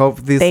God. I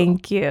hope this...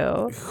 Thank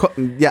you.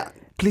 Yeah.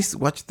 Please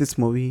watch this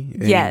movie.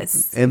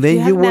 Yes. And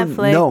then you will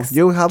Netflix, know.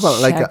 You will have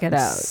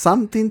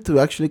something to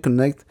actually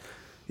connect.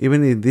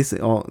 Even if this...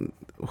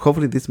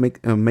 hopefully this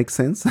makes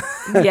sense.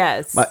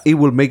 Yes. But it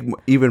will make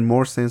even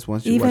more sense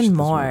once you watch even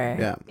more.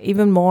 Yeah.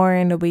 Even more,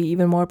 and it'll be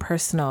even more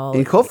personal.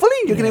 And hopefully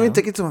you can even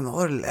take it to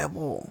another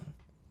level.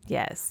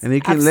 Yes. And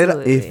you can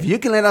if you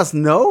can let us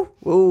know,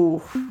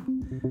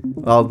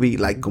 I'll be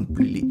like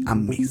completely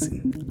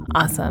amazing.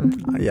 Awesome.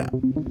 Yeah.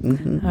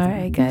 Mm-hmm. All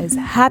right, guys.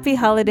 Happy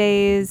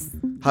holidays.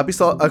 Happy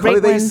Great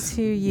holidays one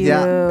to you.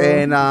 Yeah,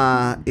 and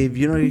if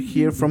you don't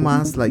hear from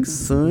us like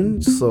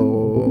soon,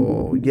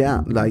 so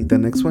yeah, like the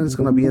next one is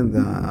gonna be in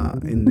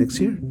next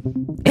year.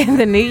 In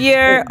the new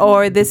year,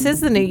 or this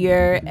is the new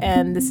year,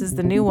 and this is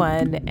the new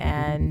one,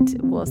 and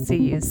we'll see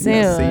you soon.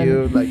 Yeah, see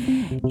you like.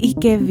 Y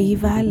que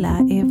viva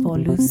la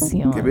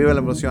evolución. Que viva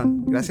la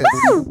evolución. Gracias.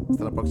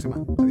 Hasta la próxima.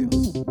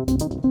 Adiós.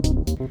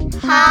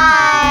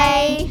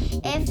 Hi!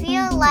 If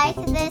you like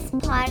this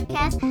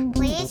podcast,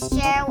 please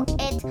share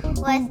it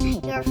with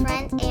your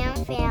friends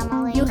and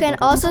family. You can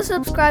also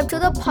subscribe to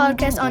the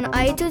podcast on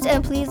iTunes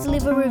and please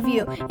leave a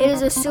review. It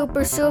is a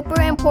super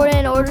important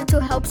in order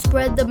to help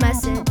spread the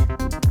message.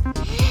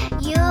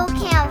 You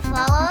can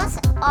follow us,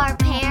 our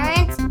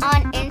parents,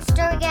 on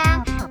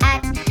Instagram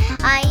at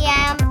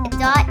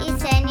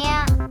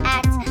iam.isenia,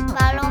 at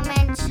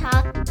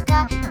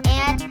palomenchaca,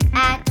 and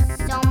at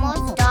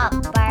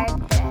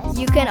somos.padres.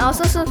 You can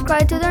also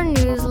subscribe to their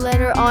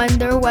newsletter on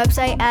their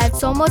website at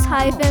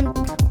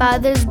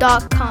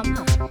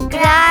somos-padres.com.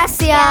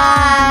 Gracias!